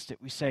vote against it,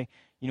 we say,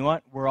 you know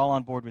what, we're all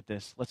on board with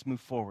this. Let's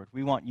move forward.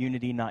 We want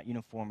unity, not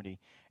uniformity.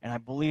 And I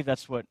believe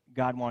that's what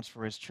God wants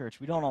for his church.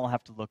 We don't all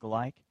have to look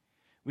alike.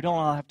 We don't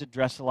all have to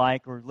dress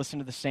alike or listen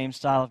to the same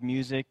style of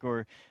music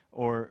or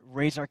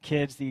raise our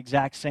kids the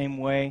exact same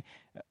way.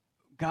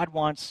 God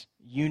wants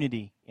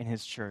unity in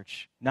his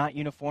church, not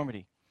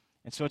uniformity.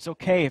 And so it's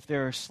okay if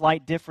there are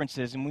slight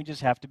differences, and we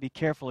just have to be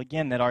careful,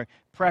 again, that our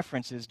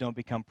preferences don't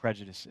become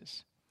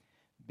prejudices.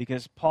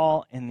 Because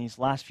Paul, in these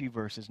last few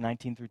verses,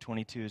 19 through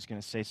 22, is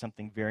going to say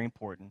something very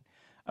important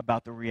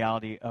about the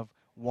reality of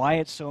why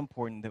it's so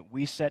important that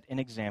we set an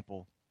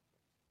example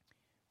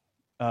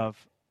of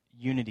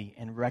unity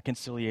and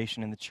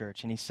reconciliation in the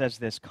church. And he says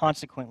this,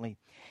 consequently,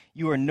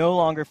 you are no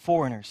longer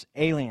foreigners,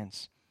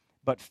 aliens,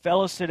 but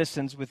fellow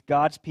citizens with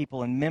God's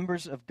people and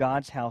members of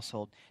God's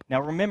household.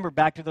 Now remember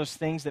back to those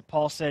things that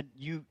Paul said,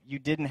 you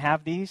didn't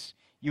have these,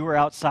 you were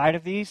outside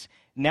of these.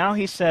 Now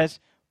he says,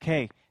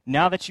 okay,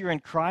 now that you're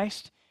in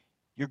Christ,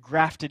 you're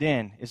grafted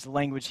in, is the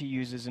language he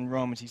uses in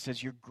Romans. He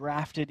says you're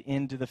grafted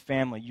into the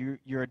family.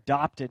 You're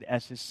adopted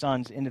as his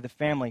sons into the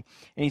family.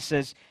 And he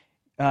says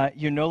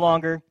you're no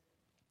longer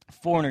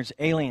foreigners,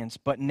 aliens,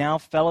 but now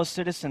fellow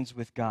citizens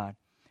with God,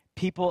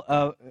 people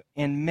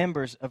and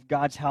members of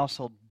God's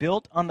household,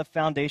 built on the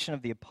foundation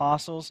of the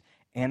apostles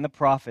and the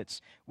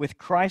prophets, with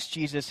Christ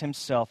Jesus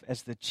himself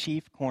as the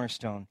chief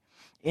cornerstone.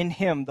 In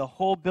him, the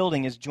whole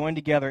building is joined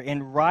together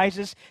and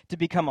rises to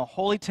become a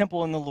holy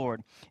temple in the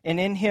Lord. And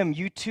in him,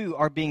 you too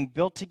are being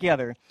built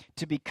together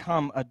to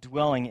become a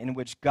dwelling in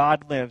which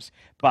God lives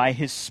by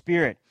his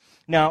Spirit.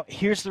 Now,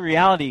 here's the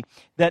reality,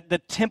 that the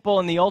temple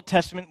in the Old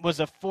Testament was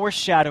a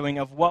foreshadowing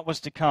of what was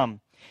to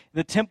come.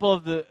 The temple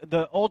of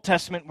the Old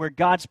Testament, where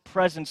God's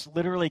presence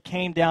literally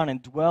came down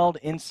and dwelled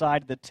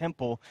inside the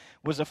temple,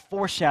 was a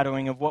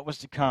foreshadowing of what was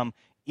to come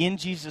in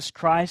Jesus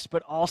Christ,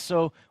 but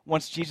also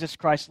once Jesus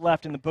Christ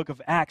left. In the book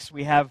of Acts,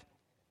 we have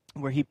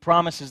where he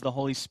promises the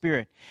Holy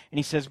Spirit. And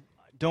he says,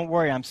 don't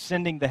worry, I'm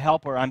sending the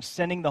Helper. I'm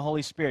sending the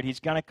Holy Spirit. He's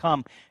going to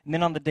come. And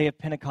then on the day of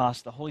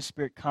Pentecost, the Holy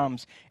Spirit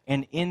comes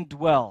and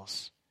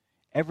indwells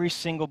every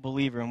single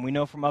believer. And we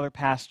know from other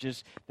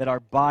passages that our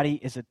body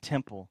is a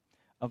temple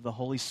of the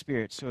Holy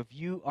Spirit. So if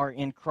you are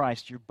in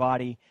Christ, your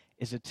body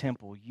is a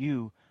temple.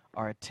 You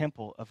are a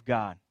temple of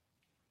God.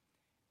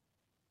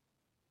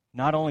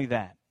 Not only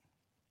that,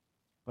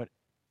 but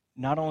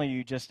not only are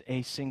you just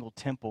a single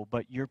temple,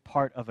 but you're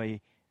part of a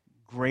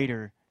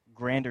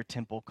grander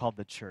temple called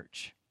the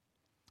church.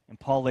 And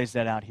Paul lays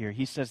that out here.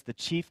 He says the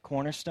chief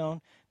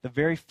cornerstone, the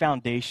very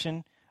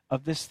foundation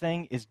of this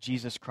thing is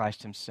Jesus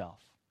Christ himself.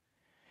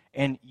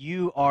 And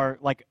you are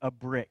like a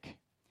brick.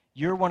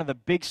 You're one of the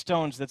big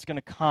stones that's going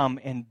to come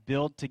and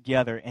build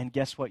together. And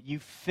guess what? You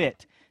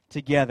fit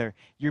together.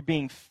 You're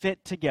being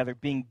fit together,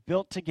 being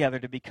built together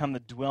to become the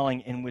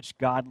dwelling in which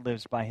God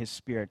lives by his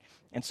Spirit.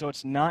 And so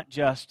it's not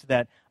just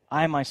that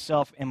I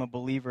myself am a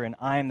believer and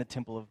I am the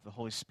temple of the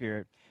Holy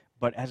Spirit,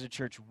 but as a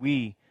church,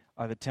 we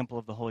are the temple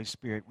of the Holy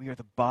Spirit. We are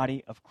the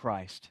body of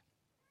Christ.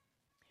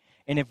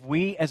 And if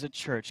we as a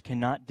church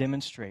cannot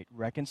demonstrate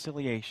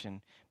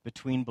reconciliation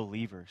between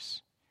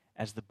believers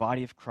as the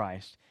body of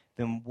Christ,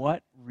 then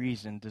what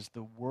reason does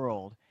the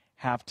world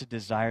have to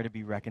desire to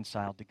be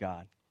reconciled to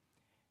God?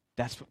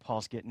 That's what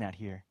Paul's getting at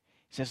here.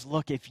 He says,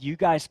 look, if you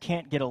guys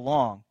can't get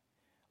along,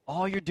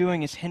 all you're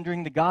doing is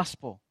hindering the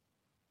gospel.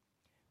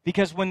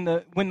 Because when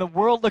the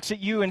world looks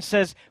at you and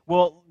says,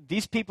 well,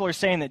 these people are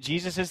saying that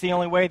Jesus is the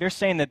only way, they're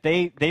saying that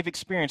they've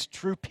experienced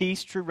true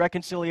peace, true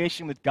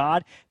reconciliation with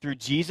God through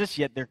Jesus,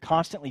 yet they're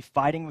constantly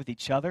fighting with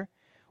each other.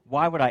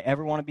 Why would I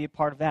ever want to be a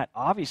part of that?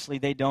 Obviously,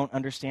 they don't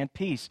understand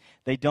peace.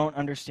 They don't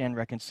understand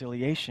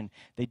reconciliation.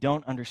 They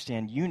don't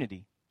understand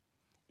unity.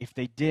 If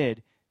they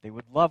did, they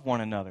would love one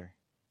another.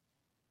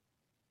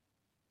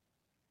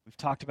 We've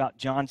talked about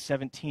John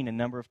 17 a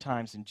number of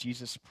times in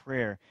Jesus'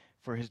 prayer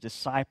for his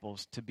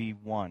disciples to be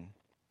one,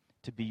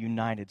 to be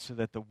united, so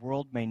that the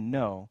world may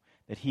know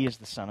that he is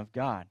the Son of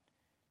God.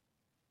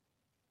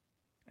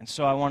 And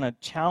so I want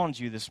to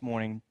challenge you this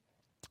morning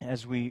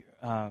as we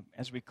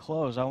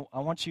close. I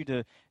want you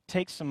to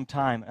take some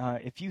time.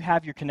 If you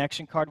have your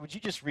connection card, would you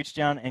just reach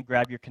down and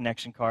grab your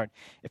connection card?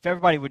 If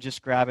everybody would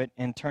just grab it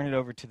and turn it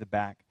over to the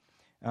back.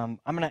 I'm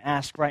going to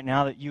ask right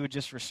now that you would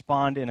just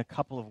respond in a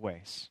couple of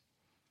ways.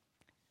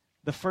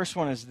 The first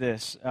one is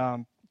this.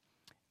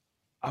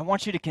 I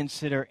want you to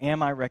consider,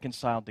 am I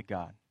reconciled to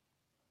God?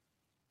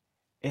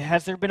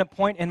 Has there been a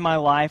point in my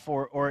life,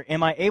 or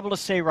am I able to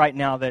say right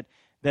now that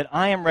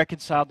I am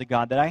reconciled to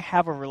God, that I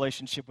have a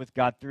relationship with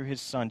God through his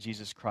Son,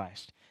 Jesus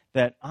Christ,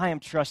 that I am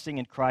trusting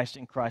in Christ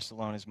and Christ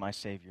alone as my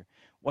Savior?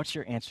 What's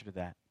your answer to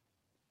that?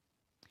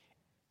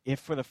 If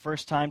for the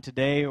first time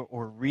today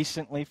or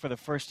recently for the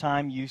first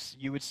time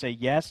you would say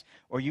yes,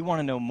 or you want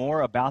to know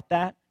more about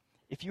that,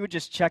 if you would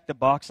just check the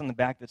box on the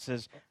back that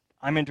says,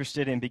 I'm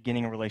interested in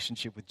beginning a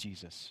relationship with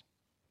Jesus.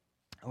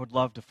 I would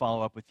love to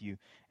follow up with you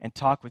and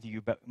talk with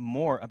you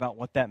more about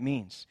what that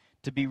means,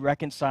 to be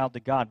reconciled to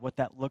God, what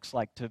that looks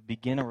like to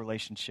begin a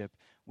relationship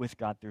with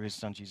God through his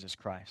Son, Jesus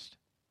Christ.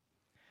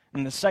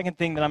 And the second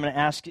thing that I'm going to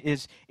ask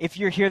is, if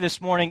you're here this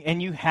morning and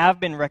you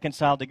have been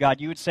reconciled to God,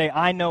 you would say,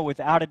 I know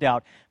without a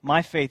doubt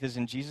my faith is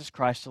in Jesus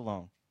Christ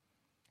alone.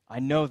 I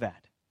know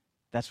that.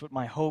 That's what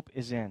my hope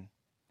is in.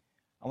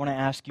 I want to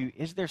ask you,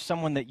 is there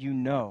someone that you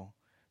know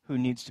who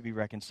needs to be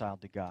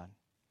reconciled to God?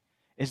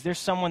 Is there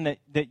someone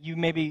that you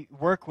maybe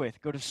work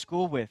with, go to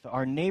school with,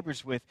 are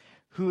neighbors with,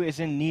 who is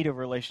in need of a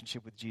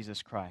relationship with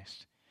Jesus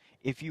Christ?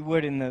 If you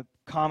would, in the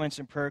comments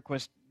and prayer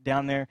requests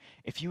down there,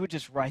 if you would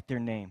just write their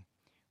name,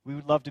 we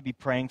would love to be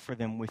praying for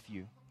them with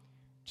you.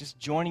 Just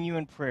joining you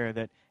in prayer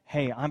that,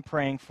 hey, I'm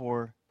praying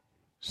for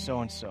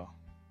so-and-so,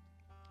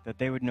 that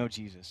they would know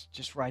Jesus.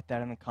 Just write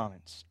that in the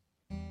comments.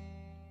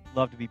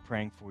 Love to be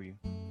praying for you.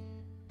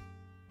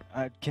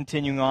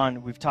 Continuing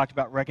on, we've talked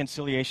about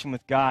reconciliation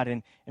with God,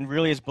 and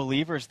really as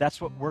believers, that's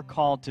what we're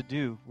called to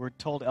do. We're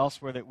told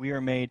elsewhere that we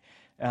are made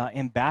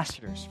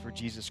ambassadors for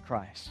Jesus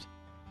Christ,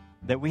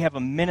 that we have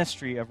a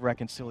ministry of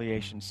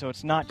reconciliation. So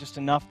it's not just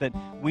enough that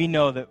we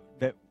know that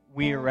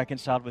we are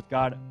reconciled with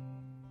God.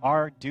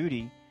 Our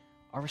duty,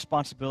 our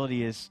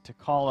responsibility is to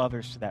call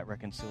others to that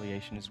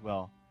reconciliation as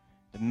well,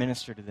 to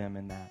minister to them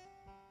in that.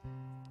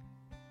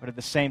 But at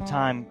the same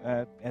time,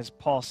 as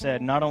Paul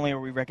said, not only are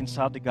we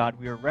reconciled to God,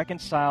 we are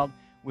reconciled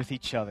with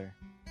each other.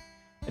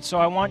 And so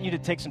I want you to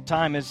take some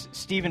time, as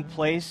Stephen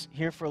plays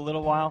here for a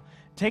little while,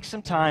 take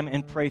some time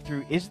and pray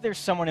through, is there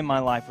someone in my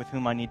life with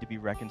whom I need to be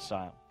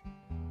reconciled?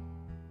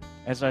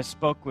 As I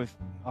spoke with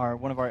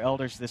one of our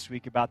elders this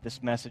week about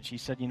this message, he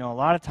said, a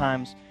lot of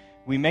times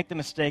we make the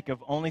mistake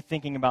of only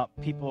thinking about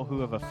people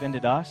who have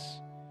offended us,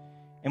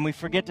 and we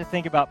forget to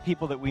think about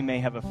people that we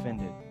may have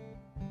offended.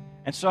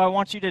 And so I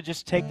want you to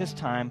just take this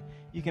time.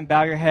 You can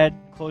bow your head,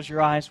 close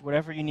your eyes,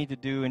 whatever you need to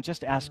do, and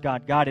just ask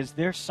God, God, is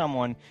there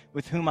someone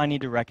with whom I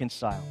need to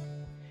reconcile?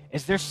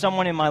 Is there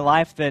someone in my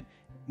life that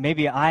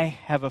maybe I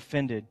have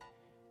offended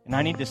and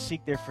I need to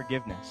seek their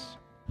forgiveness?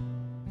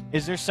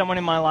 Is there someone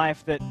in my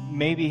life that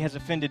maybe has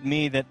offended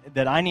me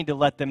that I need to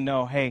let them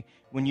know, hey,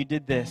 when you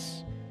did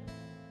this,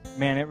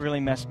 man, it really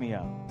messed me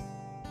up?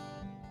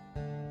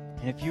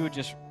 And if you would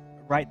just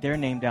write their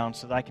name down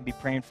so that I can be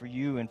praying for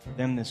you and for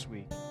them this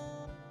week.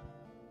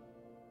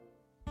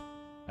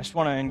 I just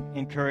want to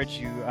encourage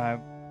you. I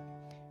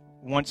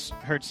once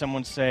heard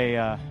someone say,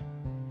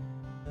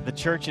 the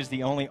church is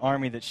the only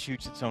army that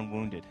shoots its own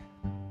wounded.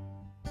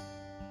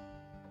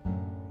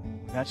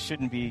 That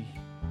shouldn't be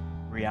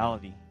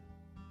reality.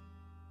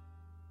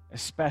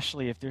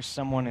 Especially if there's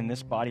someone in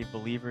this body of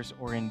believers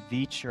or in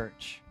the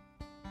church.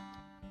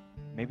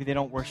 Maybe they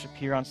don't worship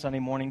here on Sunday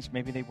mornings.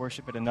 Maybe they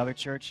worship at another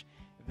church.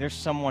 If there's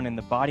someone in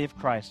the body of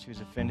Christ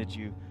who's offended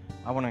you,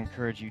 I want to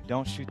encourage you,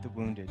 don't shoot the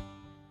wounded.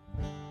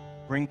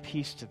 Bring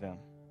peace to them.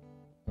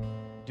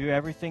 Do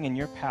everything in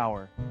your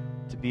power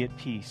to be at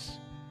peace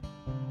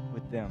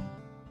with them.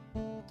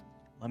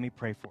 Let me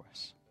pray for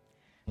us.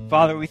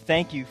 Father, we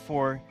thank you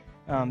for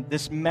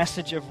this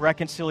message of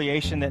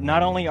reconciliation, that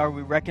not only are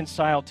we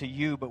reconciled to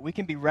you, but we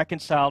can be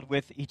reconciled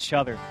with each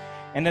other.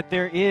 And that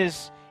there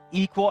is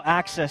equal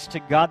access to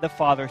God the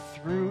Father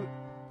through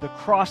the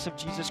cross of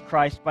Jesus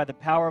Christ by the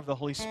power of the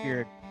Holy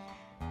Spirit.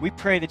 We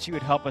pray that you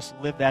would help us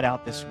live that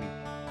out this week.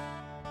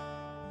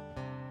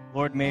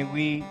 Lord, may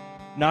we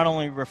not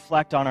only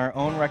reflect on our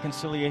own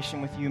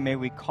reconciliation with you, may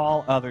we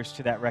call others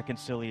to that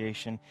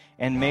reconciliation,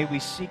 and may we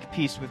seek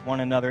peace with one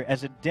another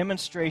as a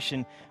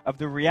demonstration of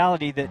the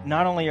reality that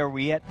not only are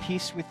we at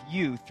peace with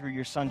you through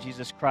your Son,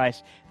 Jesus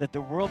Christ, that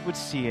the world would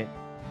see it.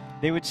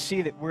 They would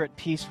see that we're at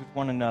peace with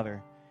one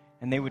another,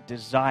 and they would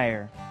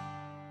desire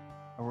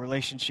a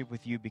relationship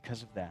with you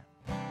because of that.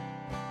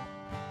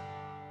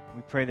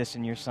 We pray this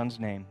in your Son's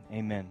name.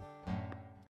 Amen.